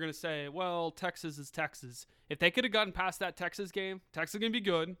 and you're going to say, well, Texas is Texas. If they could have gotten past that Texas game, Texas is going to be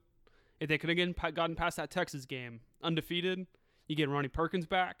good. If they could have gotten past that Texas game undefeated, you get Ronnie Perkins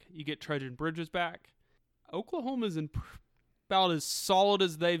back, you get Trajan Bridges back. Oklahoma's about as solid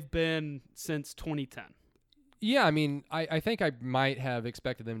as they've been since 2010. Yeah, I mean, I think I might have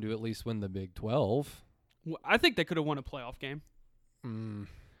expected them to at least win the Big 12. I think they could have won a playoff game.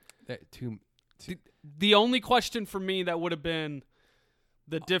 The only question for me that would have been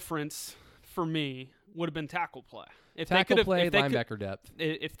the difference for me would have been tackle play. Linebacker depth.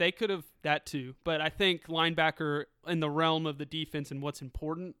 If they could have, that too. But I think linebacker in the realm of the defense and what's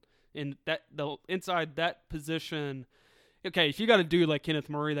important, and that the inside that position. Okay, if you got a dude like Kenneth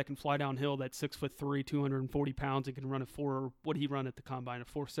Murray that can fly downhill, that's 6'3", 240 pounds, and can run what did he run at the combine, a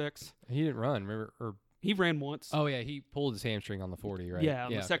 4.6? He didn't run, remember? He ran once. Oh yeah, he pulled his hamstring on the 40, right? Yeah,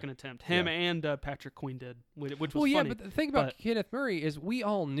 on the second attempt. Him and Patrick Queen did, which was funny. Well, yeah, but the thing about Kenneth Murray is we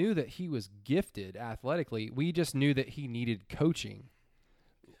all knew that he was gifted athletically. We just knew that he needed coaching.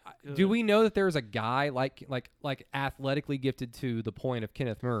 Do we know that there's a guy like athletically gifted to the point of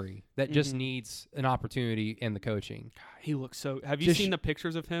Kenneth Murray that just needs an opportunity in the coaching? He looks so. Have you seen the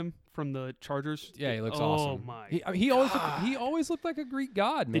pictures of him from the Chargers? Yeah, he looks awesome. Oh my! He always looked like a Greek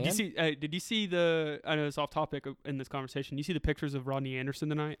god, man. Did you see the? I know it's off topic in this conversation. You see the pictures of Rodney Anderson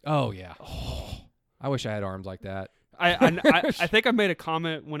tonight? Oh yeah. I wish I had arms like that. I think I made a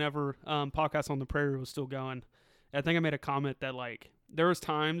comment whenever Podcast on the Prairie was still going. I think I made a comment that, like, there was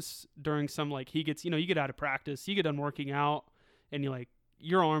times during some, like, you get out of practice, you get done working out, and you're like,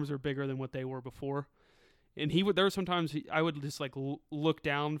 your arms are bigger than what they were before. And there were sometimes I would just, like, look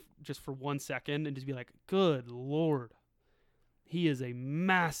down just for 1 second and just be like, good Lord, he is a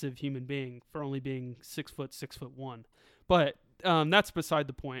massive human being for only being 6'1". But that's beside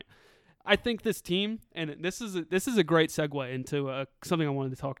the point. I think this team, and this is a great segue into something I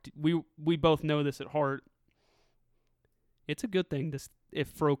wanted to talk to. We both know this at heart. It's a good thing if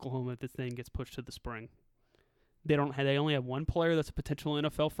for Oklahoma this thing gets pushed to the spring. They only have one player that's a potential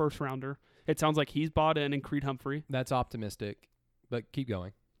NFL first rounder. It sounds like he's bought in Creed Humphrey. That's optimistic, but keep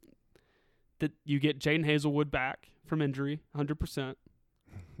going. That you get Jaden Hazelwood back from injury, 100%.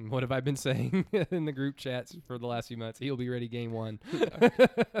 What have I been saying in the group chats for the last few months? He'll be ready game 1.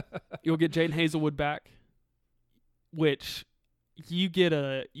 You'll get Jaden Hazelwood back, which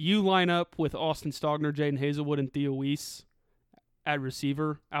you line up with Austin Stogner, Jaden Hazelwood, and Theo Weiss at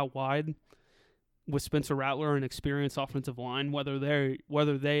receiver out wide with Spencer Rattler, an experienced offensive line. Whether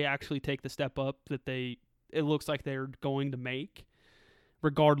they actually take the step up that it looks like they're going to make.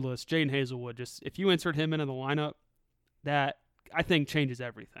 Regardless, Jaden Hazelwood, just if you insert him into the lineup, that I think changes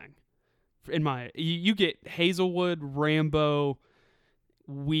everything. You get Hazelwood, Rambo,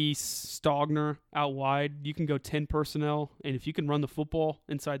 Weiss, Stogner out wide. You can go 10 personnel, and if you can run the football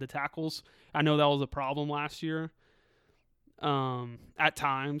inside the tackles, I know that was a problem last year. At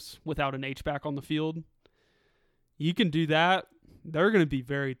times without an H-back on the field, you can do that. They're going to be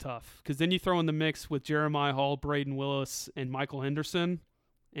very tough because then you throw in the mix with Jeremiah Hall, Braden Willis, and Michael Henderson,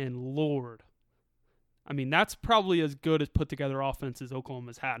 and Lord, I mean that's probably as good as put together offense as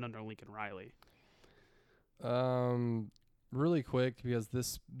Oklahoma's had under Lincoln Riley. Really quick because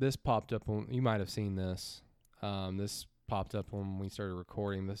this popped up when you might have seen this. This popped up when we started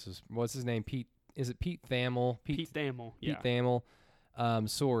recording. What's his name? Pete. Is it Pete Thamel? Pete Thamel, yeah. Pete Thamel.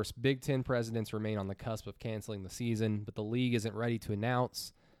 Source, Big Ten presidents remain on the cusp of canceling the season, but the league isn't ready to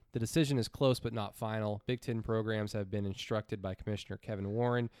announce. The decision is close but not final. Big Ten programs have been instructed by Commissioner Kevin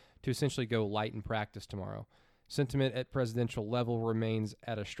Warren to essentially go light in practice tomorrow. Sentiment at presidential level remains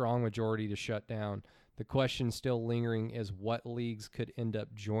at a strong majority to shut down. The question still lingering is what leagues could end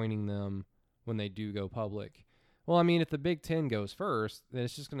up joining them when they do go public. Well, I mean, if the Big Ten goes first, then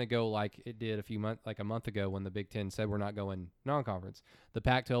it's just going to go like it did a month ago when the Big Ten said we're not going non-conference. The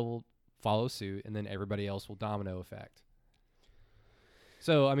Pac-12 will follow suit, and then everybody else will domino effect.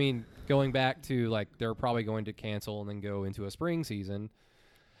 So, I mean, going back to, like, they're probably going to cancel and then go into a spring season.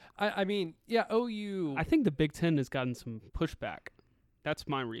 I mean, yeah, OU. I think the Big Ten has gotten some pushback. That's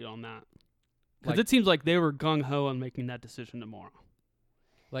my read on that. Because it seems like they were gung-ho on making that decision tomorrow.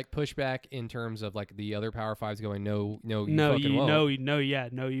 Like pushback in terms of like the other Power Fives going, no, you're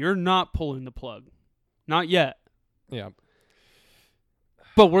not pulling the plug. Not yet. Yeah.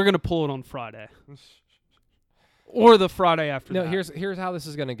 But we're going to pull it on Friday. Or the Friday after that. No, here's how this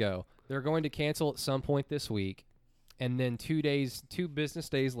is going to go. They're going to cancel at some point this week, and then 2 business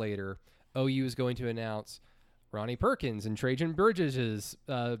days later, OU is going to announce Ronnie Perkins and Trajan Bridges'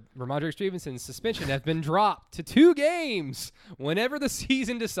 Ramondre Stevenson's suspension has been dropped to 2 games whenever the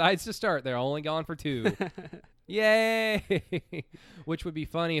season decides to start. They're only gone for 2. Yay! Which would be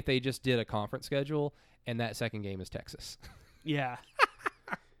funny if they just did a conference schedule and that second game is Texas. Yeah.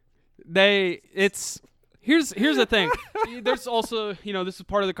 Here's the thing. There's also, this is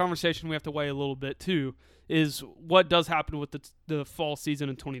part of the conversation we have to weigh a little bit too, is what does happen with the fall season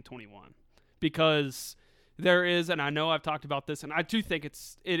in 2021. Because there is, and I know I've talked about this, and I do think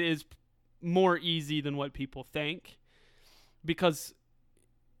it is more easy than what people think. Because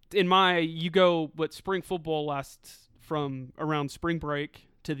spring football lasts from around spring break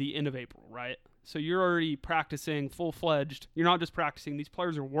to the end of April, right? So you're already practicing full-fledged. You're not just practicing. These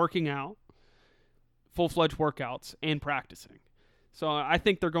players are working out, full-fledged workouts, and practicing. So I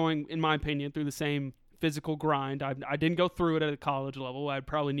think they're going, in my opinion, through the same physical grind. I didn't go through it at a college level. I'd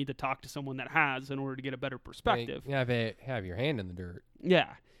probably need to talk to someone that has in order to get a better perspective. You have your hand in the dirt.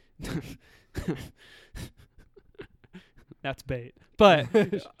 Yeah. That's bait. But,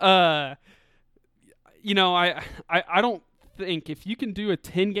 I don't think if you can do a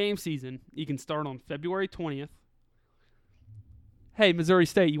 10-game season, you can start on February 20th. Hey, Missouri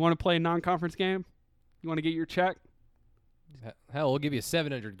State, you want to play a non-conference game? You want to get your check? Hell, we'll give you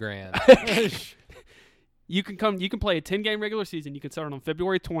 $700,000. You can play a 10-game regular season. You can start on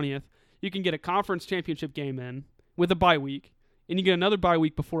February 20th. You can get a conference championship game in with a bye week, and you get another bye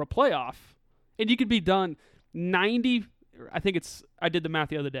week before a playoff, and you could be done 90. I did the math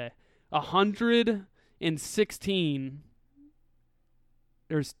the other day. 116.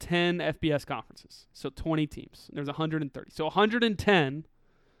 There's 10 FBS conferences, so 20 teams. There's 130, so 110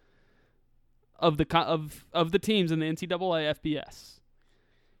 of the teams in the NCAA FBS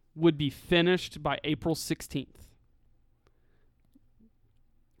would be finished by April 16th.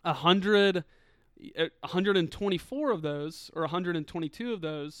 124 of those, or 122 of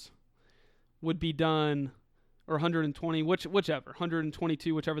those, would be done, or 120, whichever,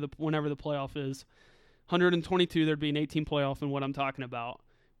 122, whenever the playoff is, 122, there'd be an 18 playoff, and what I'm talking about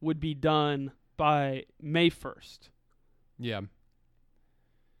would be done by May 1st. Yeah.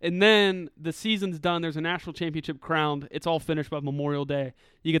 And then the season's done. There's a national championship crowned. It's all finished by Memorial Day.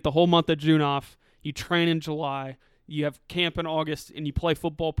 You get the whole month of June off. You train in July. You have camp in August, and you play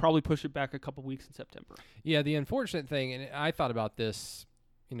football, probably push it back a couple weeks in September. Yeah, the unfortunate thing, and I thought about this,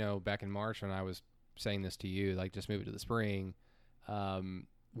 back in March when I was saying this to you, like just move it to the spring.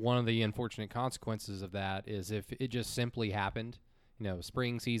 One of the unfortunate consequences of that is if it just simply happened,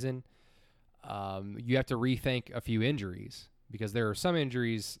 spring season, you have to rethink a few injuries, because there are some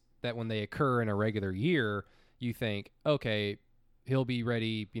injuries that when they occur in a regular year, you think, okay, he'll be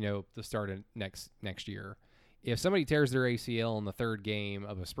ready, to start next year. If somebody tears their ACL in the third game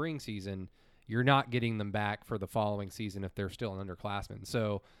of a spring season, you're not getting them back for the following season if they're still an underclassman.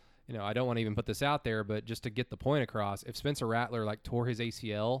 So, I don't want to even put this out there, but just to get the point across, if Spencer Rattler tore his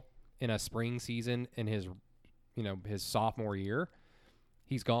ACL in a spring season in his sophomore year,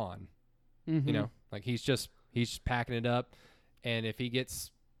 he's gone. Mm-hmm. He's packing it up, and if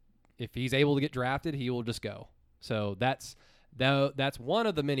he's able to get drafted, he will just go. So that's one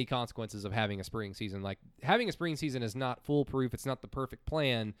of the many consequences of having a spring season. Like, having a spring season is not foolproof. It's not the perfect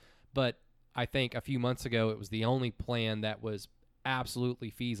plan, but I think a few months ago it was the only plan that was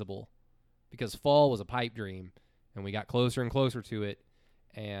absolutely feasible, because fall was a pipe dream, and we got closer and closer to it,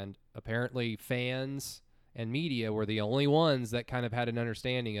 and apparently fans and media were the only ones that kind of had an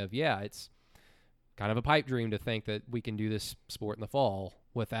understanding of, it's kind of a pipe dream to think that we can do this sport in the fall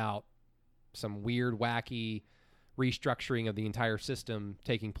without some weird, wacky restructuring of the entire system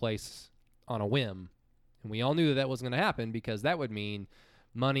taking place on a whim. And we all knew that wasn't going to happen, because that would mean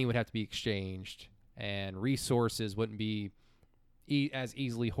money would have to be exchanged and resources wouldn't be as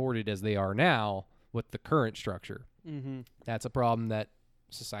easily hoarded as they are now with the current structure. Mm-hmm. That's a problem that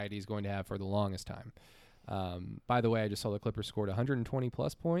society is going to have for the longest time. By the way, I just saw the Clippers scored 120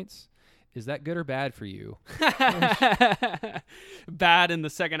 plus points. Is that good or bad for you? Bad in the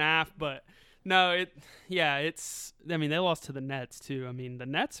second half, but no, they lost to the Nets too. I mean, the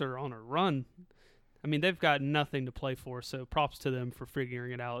Nets are on a run. I mean, they've got nothing to play for, so props to them for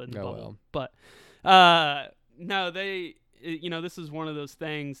figuring it out in the bubble. Well. But no, this is one of those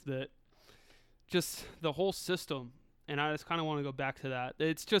things that just the whole system, and I just kind of want to go back to that.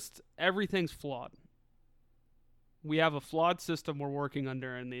 It's just everything's flawed. We have a flawed system we're working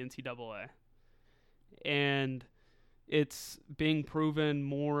under in the NCAA, and it's being proven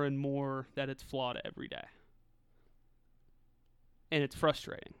more and more that it's flawed every day. And it's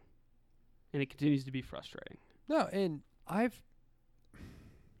frustrating. And it continues to be frustrating. No, and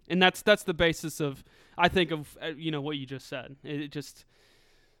that's the basis of, I think, of what you just said.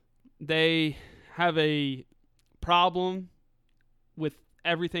 They have a problem with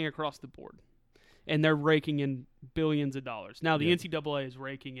everything across the board, and they're raking in billions of dollars. Now the NCAA is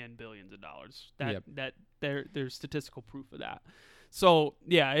raking in billions of dollars. There's statistical proof of that. So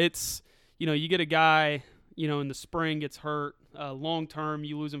it's you get a guy in the spring gets hurt, long term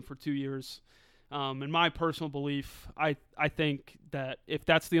you lose him for 2 years. In my personal belief, I think that if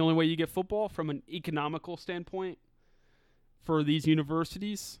that's the only way you get football from an economical standpoint for these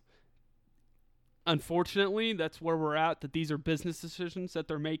universities, unfortunately, that's where we're at, that these are business decisions that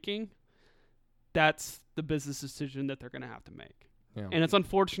they're making. That's the business decision that they're going to have to make. Yeah. And it's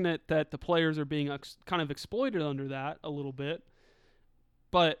unfortunate that the players are being kind of exploited under that a little bit,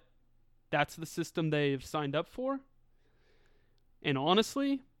 but that's the system they've signed up for. And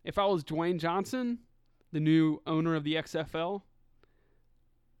honestly, if I was Dwayne Johnson, the new owner of the XFL,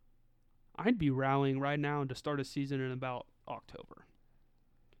 I'd be rallying right now to start a season in about October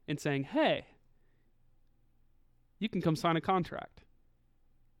and saying, hey, you can come sign a contract.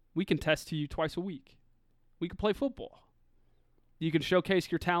 We can test you twice a week. We can play football. You can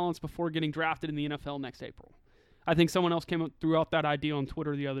showcase your talents before getting drafted in the NFL next April. I think someone else threw out that idea on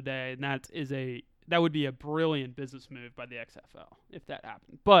Twitter the other day, and that would be a brilliant business move by the XFL if that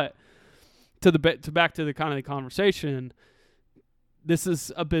happened. But back to the kind of the conversation, this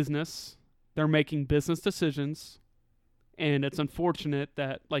is a business. They're making business decisions, and it's unfortunate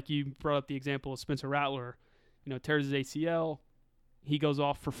that, like you brought up the example of Spencer Rattler, tears his ACL, he goes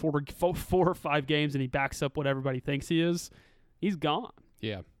off for 4 or 5 games, and he backs up what everybody thinks he is. He's gone.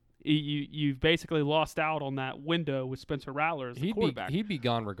 Yeah. You've basically lost out on that window with Spencer Rattler as the quarterback. He'd be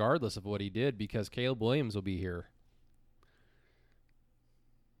gone regardless of what he did, because Caleb Williams will be here.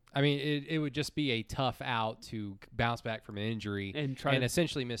 I mean, it would just be a tough out to bounce back from an injury and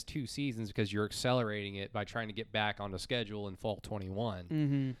essentially miss 2 seasons, because you're accelerating it by trying to get back on the schedule in fall 21.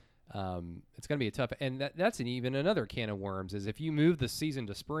 Mm-hmm. It's going to be a tough, and that's even another can of worms. Is if you move the season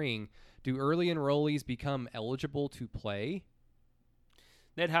to spring, do early enrollees become eligible to play?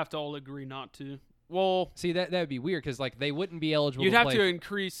 They'd have to all agree not to. Well, see that would be weird because like they wouldn't be eligible. You'd to have play to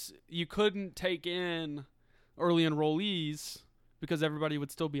increase. You couldn't take in early enrollees because everybody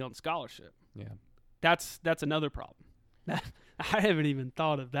would still be on scholarship. Yeah, that's another problem. I haven't even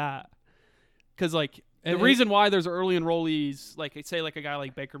thought of that because like the reason why there's early enrollees, like say like a guy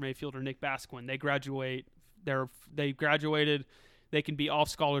like Baker Mayfield or Nick Basquin, they graduated, they can be off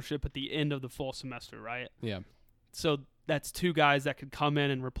scholarship at the end of the fall semester, right? Yeah. So that's two guys that could come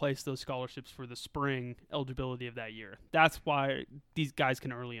in and replace those scholarships for the spring eligibility of that year. That's why these guys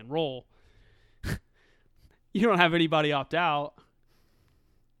can early enroll. You don't have anybody opt out.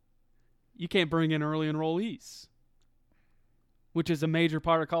 You can't bring in early enrollees, which is a major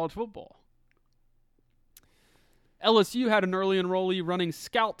part of college football. LSU had an early enrollee running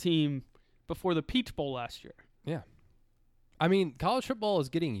scout team before the Peach Bowl last year. Yeah. I mean, college football is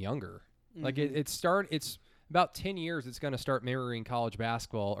getting younger. Mm-hmm. Like it's about 10 years it's going to start mirroring college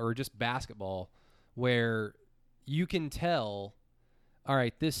basketball or just basketball where you can tell, all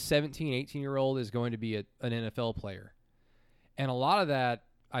right, this 17, 18-year-old is going to be an NFL player. And a lot of that,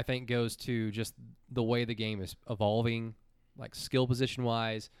 I think, goes to just the way the game is evolving, like skill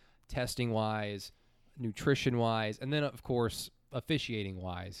position-wise, testing-wise, nutrition-wise, and then, of course,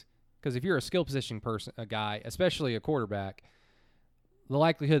 officiating-wise. Because if you're a skill position person, a guy, especially a quarterback, the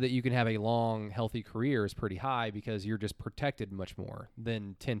likelihood that you can have a long, healthy career is pretty high because you're just protected much more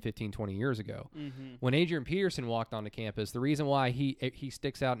than 10, 15, 20 years ago. Mm-hmm. When Adrian Peterson walked onto campus, the reason why he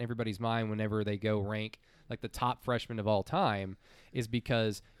sticks out in everybody's mind whenever they go rank like the top freshman of all time is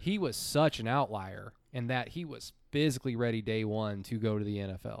because he was such an outlier and that he was physically ready day one to go to the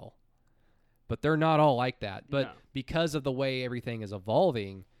NFL. But they're not all like that. But because of the way everything is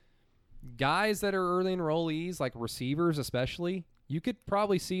evolving, guys that are early enrollees, like receivers especially, you could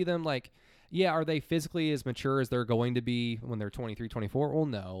probably see them like, yeah, are they physically as mature as they're going to be when they're 23, 24? Well,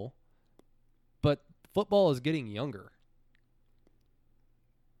 no. But football is getting younger.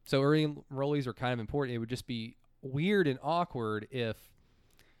 So early enrollees are kind of important. It would just be weird and awkward if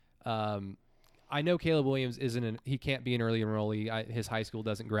I know Caleb Williams he can't be an early enrollee. His high school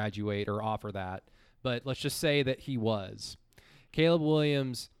doesn't graduate or offer that. But let's just say that he was. Caleb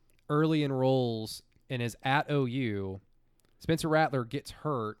Williams early enrolls and is at OU. Spencer Rattler gets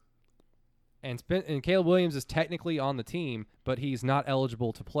hurt, and Caleb Williams is technically on the team, but he's not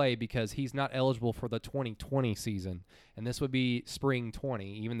eligible to play because he's not eligible for the 2020 season. And this would be spring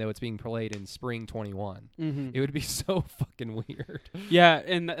 20, even though it's being played in spring 21. Mm-hmm. It would be so fucking weird. Yeah,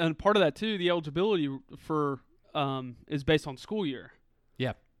 and part of that, too, the eligibility for is based on school year.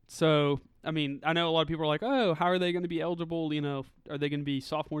 Yeah. So, I mean, I know a lot of people are like, oh, how are they going to be eligible? You know, are they going to be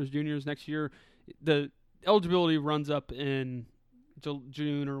sophomores, juniors next year? The eligibility runs up in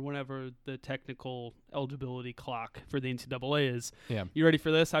June or whenever the technical eligibility clock for the NCAA is. Yeah. You ready for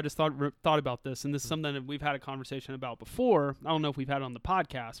this? I just thought about this, and this is something that we've had a conversation about before. I don't know if we've had it on the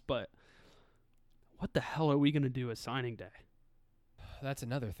podcast, but what the hell are we going to do as signing day? That's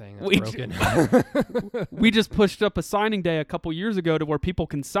another thing that's broken. We just pushed up a signing day a couple years ago to where people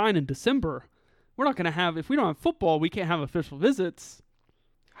can sign in December. We're not going to have, if we don't have football, we can't have official visits.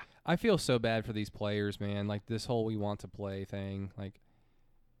 I feel so bad for these players, man. Like this whole we want to play thing, like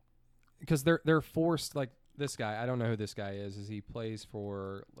because they're forced. Like this guy, I don't know who this guy is. Is he plays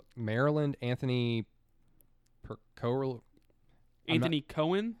for Maryland? Anthony Cohen.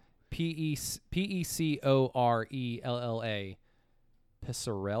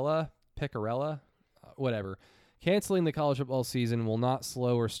 Pecorella. Picarella, whatever. Canceling the college football season will not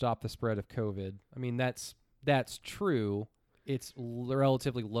slow or stop the spread of COVID. I mean, that's true. It's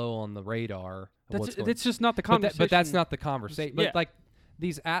relatively low on the radar. It's just not the conversation. But that's not the conversation. Yeah. But like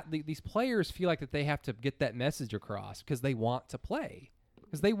these players feel like that they have to get that message across because they want to play,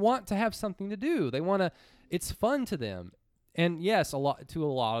 because they want to have something to do. They want to. It's fun to them, and yes, a lot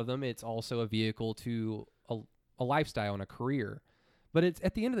of them, it's also a vehicle to a lifestyle and a career. But it's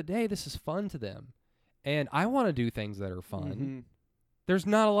at the end of the day, this is fun to them, and I want to do things that are fun. Mm-hmm. There's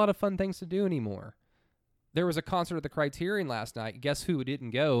not a lot of fun things to do anymore. There was a concert at the Criterion last night. Guess who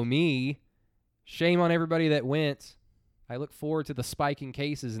didn't go? Me. Shame on everybody that went. I look forward to the spike in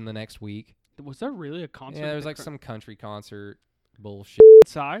cases in the next week. Was there really a concert? Yeah, there was like some country concert bullshit.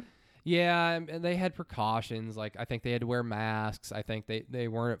 Inside? Yeah, and they had precautions. Like, I think they had to wear masks. I think they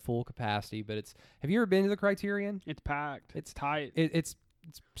weren't at full capacity. But it's. Have you ever been to the Criterion? It's packed. It's tight. It's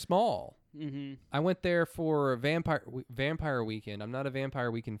small. Mm-hmm. I went there for Vampire Weekend. I'm not a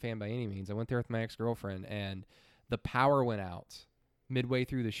Vampire Weekend fan by any means. I went there with my ex-girlfriend, and the power went out midway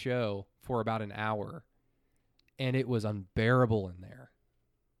through the show for about an hour, and it was unbearable in there.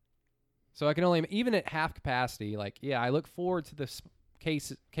 So I can only, even at half capacity, like, yeah, I look forward to the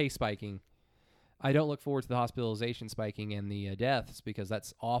case spiking. I don't look forward to the hospitalization spiking and the deaths, because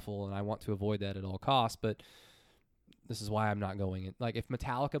that's awful, and I want to avoid that at all costs. But this is why I'm not going in. Like, if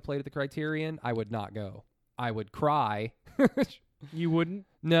Metallica played at the Criterion, I would not go. I would cry. You wouldn't?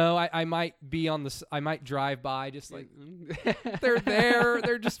 No, I might be on the. I might drive by, just like they're there.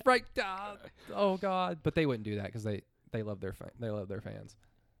 They're just right. Oh God! But they wouldn't do that because they love their fans.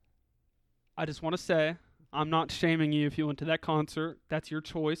 I just want to say, I'm not shaming you if you went to that concert. That's your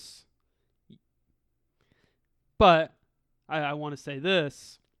choice. But I want to say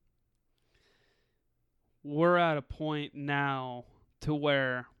this. We're at a point now to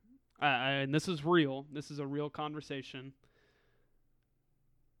where, and this is real. This is a real conversation.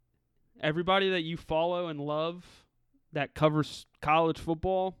 Everybody that you follow and love that covers college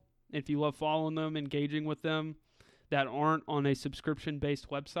football, if you love following them, engaging with them, that aren't on a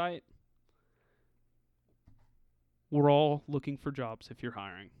subscription-based website, we're all looking for jobs if you're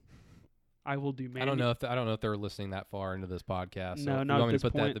hiring. I will do I don't know if they're listening that far into this podcast. So No, you not want me at to this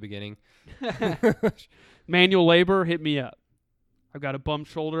put that point. at the beginning? Manual labor, hit me up. I've got a bum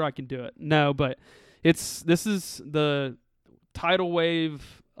shoulder, I can do it. No, but this is the tidal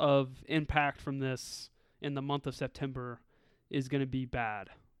wave of impact from this in the month of September is going to be bad.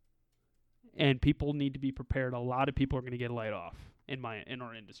 And people need to be prepared. A lot of people are going to get laid off in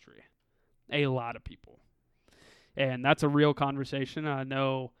our industry. A lot of people. And that's a real conversation. I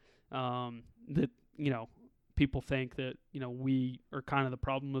know that, people think that, we are kind of the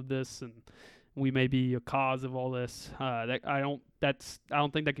problem of this and we may be a cause of all this. I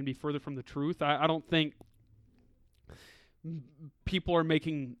don't think that can be further from the truth. I don't think people are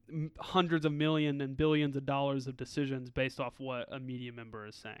making hundreds of millions and billions of dollars of decisions based off what a media member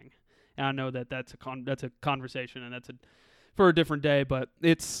is saying. And I know that that's a conversation and for a different day, but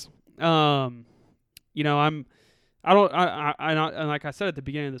it's, and like I said at the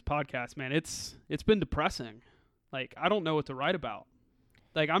beginning of this podcast, man, it's been depressing. Like, I don't know what to write about.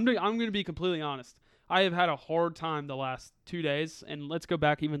 Like, I'm going to be completely honest. I have had a hard time the last 2 days, and let's go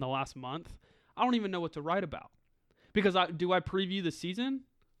back even the last month. I don't even know what to write about. Because do I preview the season?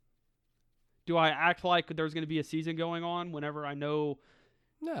 Do I act like there's going to be a season going on whenever I know?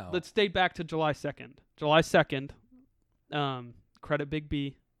 No. Let's date back to July 2nd. July 2nd, credit Big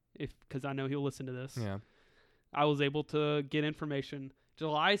B, because I know he'll listen to this. Yeah. I was able to get information.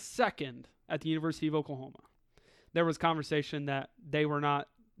 July 2nd at the University of Oklahoma, there was conversation that they were not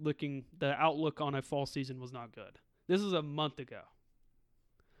the outlook on a fall season was not good. This is a month ago.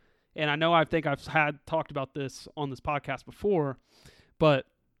 And I know I've talked about this on this podcast before, but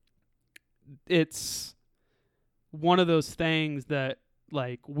it's one of those things that,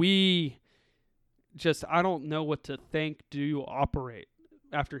 like, I don't know what to think. Do you operate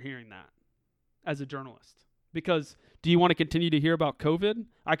after hearing that as a journalist? Because do you want to continue to hear about COVID?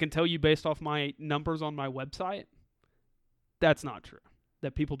 I can tell you based off my numbers on my website, that's not true.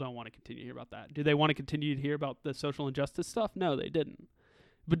 That people don't want to continue to hear about that. Do they want to continue to hear about the social injustice stuff? No, they didn't.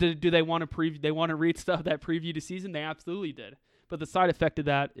 But do they want to They want to read stuff that previewed a season? They absolutely did. But the side effect of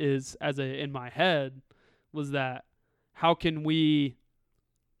that is, in my head, was that how can we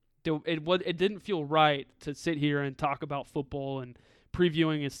do it? It didn't feel right to sit here and talk about football and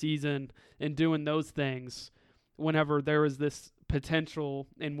previewing a season and doing those things whenever there is this potential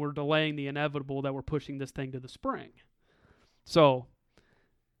and we're delaying the inevitable that we're pushing this thing to the spring. So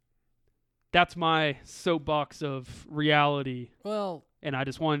that's my soapbox of reality. Well, and I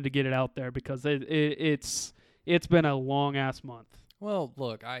just wanted to get it out there because it's been a long ass month. Well,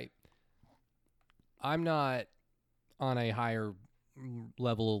 look, I'm not on a higher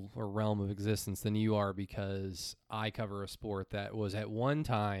level or realm of existence than you are because I cover a sport that was at one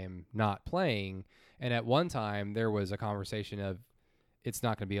time not playing, and at one time there was a conversation of it's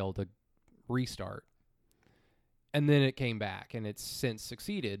not going to be able to restart. And then it came back, and it's since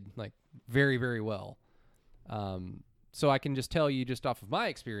succeeded, like, very, very well. So I can just tell you, just off of my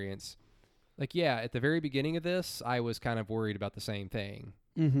experience, like, yeah, at the very beginning of this, I was kind of worried about the same thing.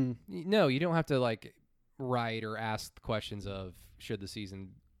 Mm-hmm. No, you don't have to, like, write or ask the questions of should the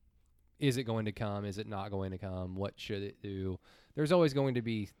season, is it going to come? Is it not going to come? What should it do? There's always going to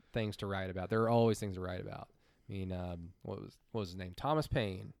be things to write about. There are always things to write about. I mean, what was his name? Thomas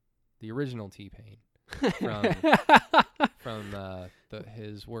Paine, the original T-Pain. From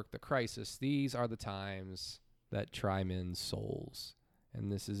his work, The Crisis. These are the times that try men's souls.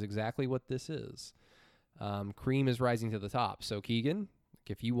 And this is exactly what this is. Cream is rising to the top. So, Keegan,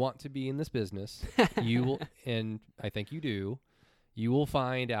 if you want to be in this business, you will, and I think you do, you will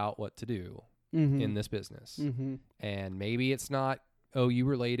find out what to do in this business. And maybe it's not OU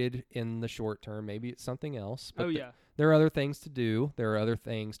related in the short term. Maybe it's something else. But there are other things to do. There are other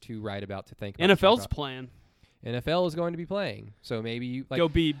things to write about, to think about. NFL's playing. NFL is going to be playing. So maybe you go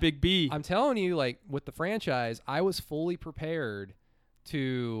be Big B. I'm telling you, like with the franchise, I was fully prepared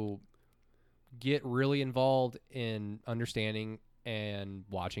to get really involved in understanding and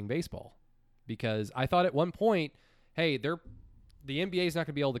watching baseball, because I thought at one point, hey, the NBA is not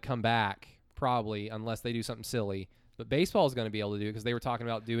going to be able to come back probably unless they do something silly, but baseball is going to be able to do it, because they were talking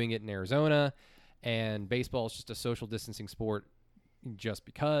about doing it in Arizona, and baseball is just a social distancing sport just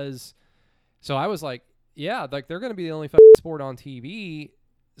because. So I was like, yeah, like they're going to be the only sport on TV.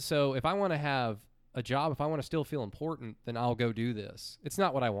 So if I want to have a job, if I want to still feel important, then I'll go do this. It's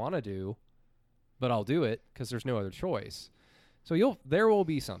not what I want to do, but I'll do it because there's no other choice. So there will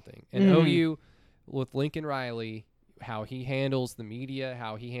be something. And OU with Lincoln Riley, how he handles the media,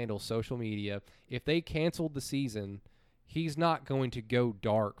 how he handles social media, if they canceled the season, he's not going to go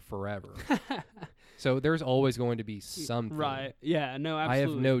dark forever. So there's always going to be something. Right. Yeah, no, absolutely.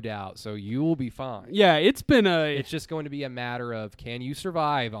 I have no doubt. So you will be fine. Yeah, it's just going to be a matter of, can you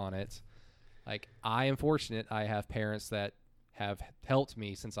survive on it? Like, I am fortunate. I have parents that have helped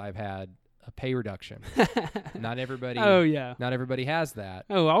me since I've had a pay reduction. Not everybody. Oh yeah. Not everybody has that.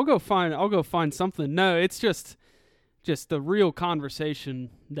 Oh, I'll go find something. No, it's just the real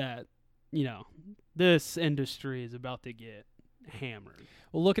conversation that, this industry is about to get hammered.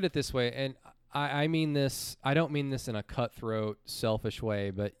 Well, look at it this way, and I mean this, I don't mean this in a cutthroat, selfish way,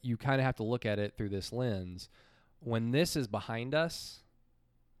 but you kind of have to look at it through this lens. When this is behind us,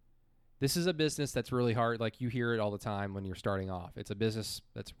 this is a business that's really hard. Like, you hear it all the time when you're starting off. It's a business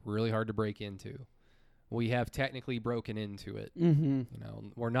that's really hard to break into. We have technically broken into it.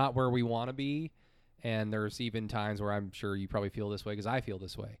 We're not where we want to be, and there's even times where I'm sure you probably feel this way, because I feel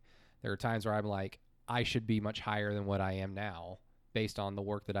this way. There are times where I'm like, I should be much higher than what I am now, based on the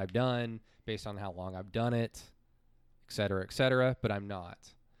work that I've done, based on how long I've done it, et cetera, but I'm not.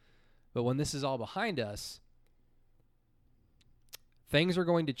 But when this is all behind us, things are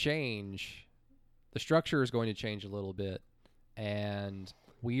going to change. The structure is going to change a little bit, and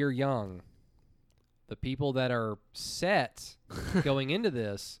we are young. The people that are set going into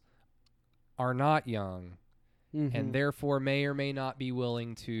this are not young, and therefore may or may not be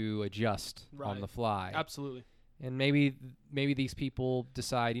willing to adjust on the fly. Absolutely. And maybe these people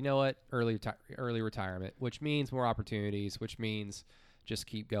decide, you know what, early retirement, which means more opportunities, which means just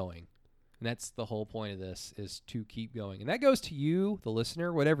keep going. And that's the whole point of this, is to keep going. And that goes to you, the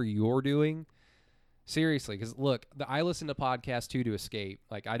listener, whatever you're doing. Seriously, because look, I listen to podcasts too to escape.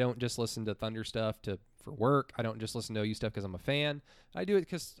 Like, I don't just listen to Thunder stuff for work. I don't just listen to OU stuff because I'm a fan. I do it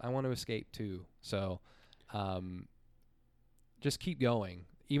because I want to escape too. So just keep going.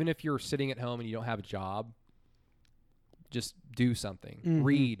 Even if you're sitting at home and you don't have a job, just do something.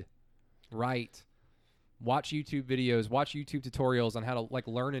 Read, write, watch YouTube videos, watch YouTube tutorials on how to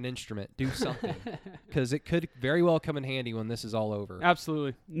learn an instrument. Do something, because it could very well come in handy when this is all over.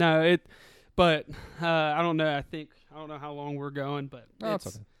 Absolutely. No, but I don't know. I don't know how long we're going, but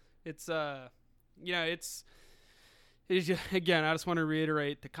it's just, again, I just want to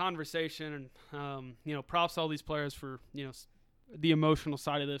reiterate the conversation, and props to all these players for the emotional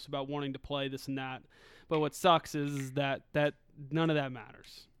side of this about wanting to play this and that. But what sucks is that none of that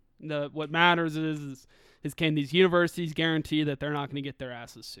matters. What matters is can these universities guarantee that they're not going to get their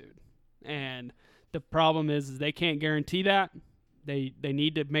asses sued? And the problem is they can't guarantee that. They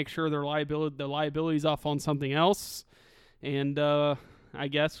need to make sure the liability's off on something else. And I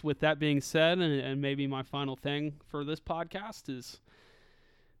guess with that being said, and maybe my final thing for this podcast is,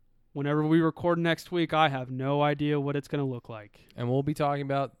 whenever we record next week, I have no idea what it's going to look like. And we'll be talking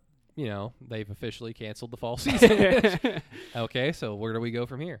about, they've officially canceled the fall season. Okay, so where do we go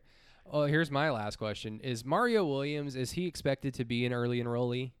from here? Oh, here's my last question. Is Mario Williams, is he expected to be an early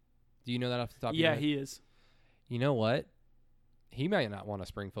enrollee? Do you know that off the top of your head? Yeah, he is. You know what? He might not want a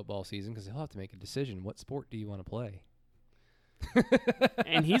spring football season, because he'll have to make a decision. What sport do you want to play?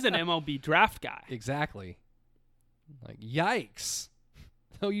 And he's an MLB draft guy. Exactly. Like, yikes.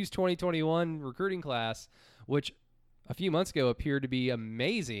 They'll use 2021 recruiting class, which a few months ago appeared to be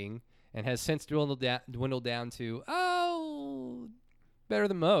amazing and has since dwindled down to, better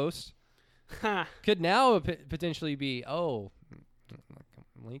than most. Could now potentially be,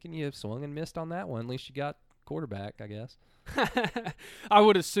 Lincoln, you have swung and missed on that one. At least you got quarterback, I guess. I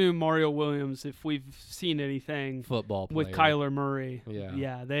would assume Mario Williams, if we've seen anything football player with Kyler Murray.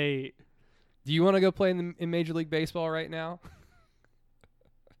 Yeah, they. Do you want to go play in Major League Baseball right now?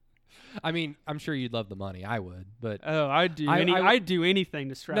 I mean, I'm sure you'd love the money. I would, but Oh, I'd do I'd do anything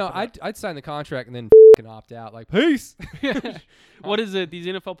to strap. no, it up. I'd sign the contract and then opt out. Like, peace. What is it? These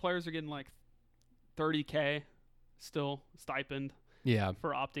NFL players are getting like $30K still stipend. Yeah.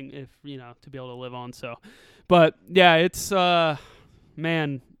 For opting, if to be able to live on. So, but yeah, it's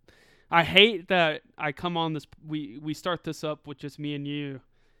man, I hate that I come on this. We start this up with just me and you,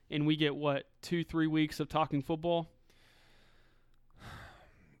 and we get 2-3 weeks of talking football.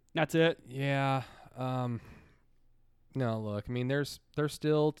 That's it. Yeah. No, look. I mean, there's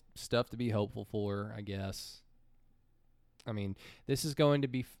still stuff to be hopeful for, I guess. I mean, this is going to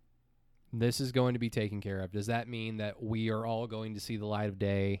be taken care of. Does that mean that we are all going to see the light of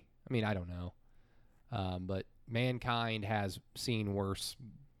day? I mean, I don't know. But mankind has seen worse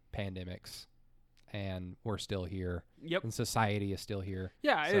pandemics, and we're still here. Yep. And society is still here.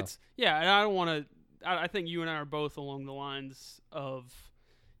 Yeah, So. and I don't want to. I think you and I are both along the lines of,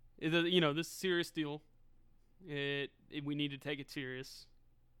 this is a serious deal. We need to take it serious.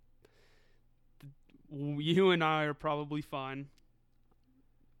 You and I are probably fine.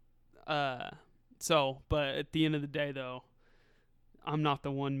 But at the end of the day, though, I'm not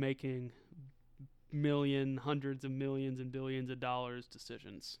the one making hundreds of millions and billions of dollars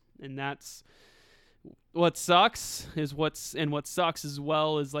decisions. And that's what sucks what sucks as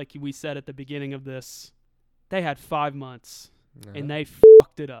well is, like we said at the beginning of this, they had 5 months and they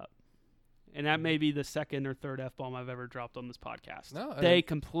fucked it up. And that may be the second or third F-bomb I've ever dropped on this podcast. No, they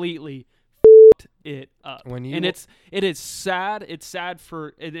completely it up. It is sad. It's sad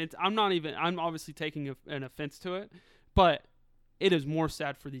for it. I'm obviously taking an offense to it, but it is more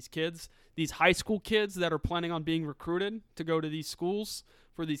sad for these kids, these high school kids that are planning on being recruited to go to these schools,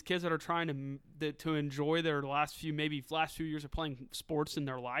 for these kids that are trying to enjoy their last few years of playing sports in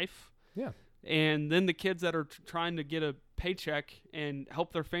their life. Yeah. And then the kids that are trying to get a paycheck and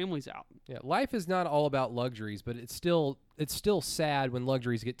help their families out. Yeah, life is not all about luxuries, but it's still sad when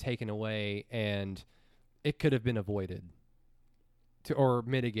luxuries get taken away, and it could have been avoided or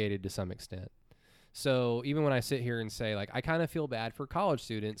mitigated to some extent. So even when I sit here and say, like, I kind of feel bad for college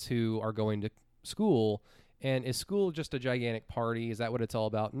students who are going to school, and is school just a gigantic party? Is that what it's all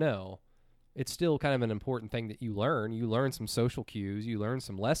about? No. It's still kind of an important thing that you learn. You learn some social cues. You learn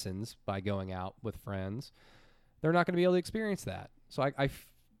some lessons by going out with friends. They're not going to be able to experience that. So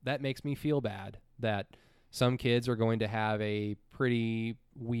that makes me feel bad that some kids are going to have a pretty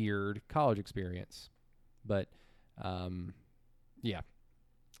weird college experience. But, yeah.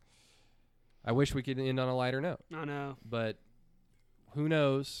 I wish we could end on a lighter note. I know. But who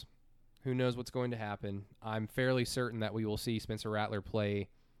knows? Who knows what's going to happen? I'm fairly certain that we will see Spencer Rattler play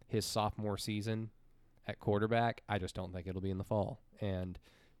his sophomore season at quarterback. I just don't think it'll be in the fall. And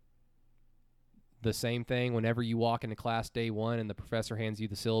the same thing whenever you walk into class day one and the professor hands you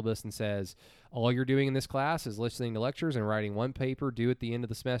the syllabus and says, all you're doing in this class is listening to lectures and writing one paper due at the end of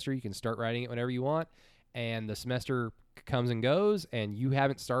the semester. You can start writing it whenever you want. And the semester comes and goes and you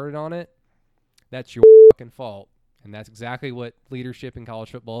haven't started on it. That's your fucking fault. And that's exactly what leadership in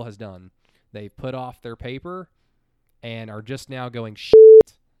college football has done. They've put off their paper and are just now going, shit,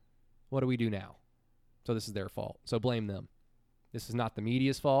 what do we do now? So this is their fault. So blame them. This is not the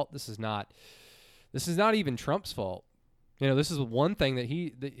media's fault. This is not even Trump's fault. This is one thing that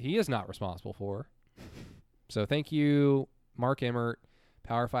he is not responsible for. So thank you, Mark Emmert,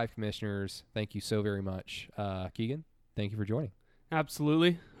 Power 5 commissioners. Thank you so very much. Keegan, thank you for joining.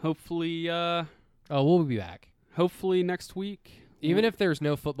 Absolutely. Hopefully, we'll be back. Hopefully next week. Even if there's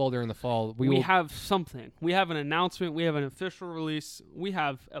no football during the fall, we will have something. We have an announcement. We have an official release. We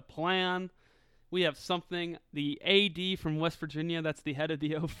have a plan. We have something. The AD from West Virginia, that's the head of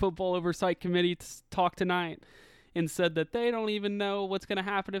the Football Oversight Committee, talked tonight and said that they don't even know what's going to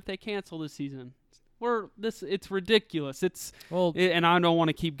happen if they cancel this season. It's ridiculous. And I don't want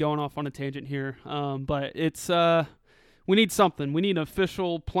to keep going off on a tangent here, but it's we need something. We need an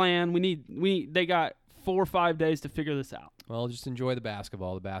official plan. They got 4 or 5 days to figure this out. Well, just enjoy the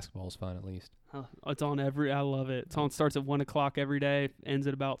basketball. The basketball's fun, at least. It's on I love it. Starts at 1 o'clock every day, ends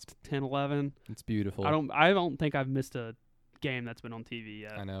at about 10, 11. It's beautiful. I don't think I've missed a game that's been on TV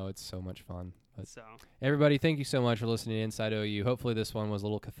yet. I know, it's so much fun. But so everybody, thank you so much for listening to Inside OU. Hopefully this one was a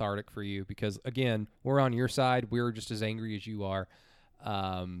little cathartic for you because, again, we're on your side. We're just as angry as you are.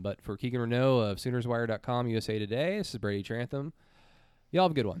 But for Kegan Reneau of SoonersWire.com, USA Today, this is Brady Trantham. Y'all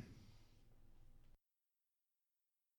have a good one.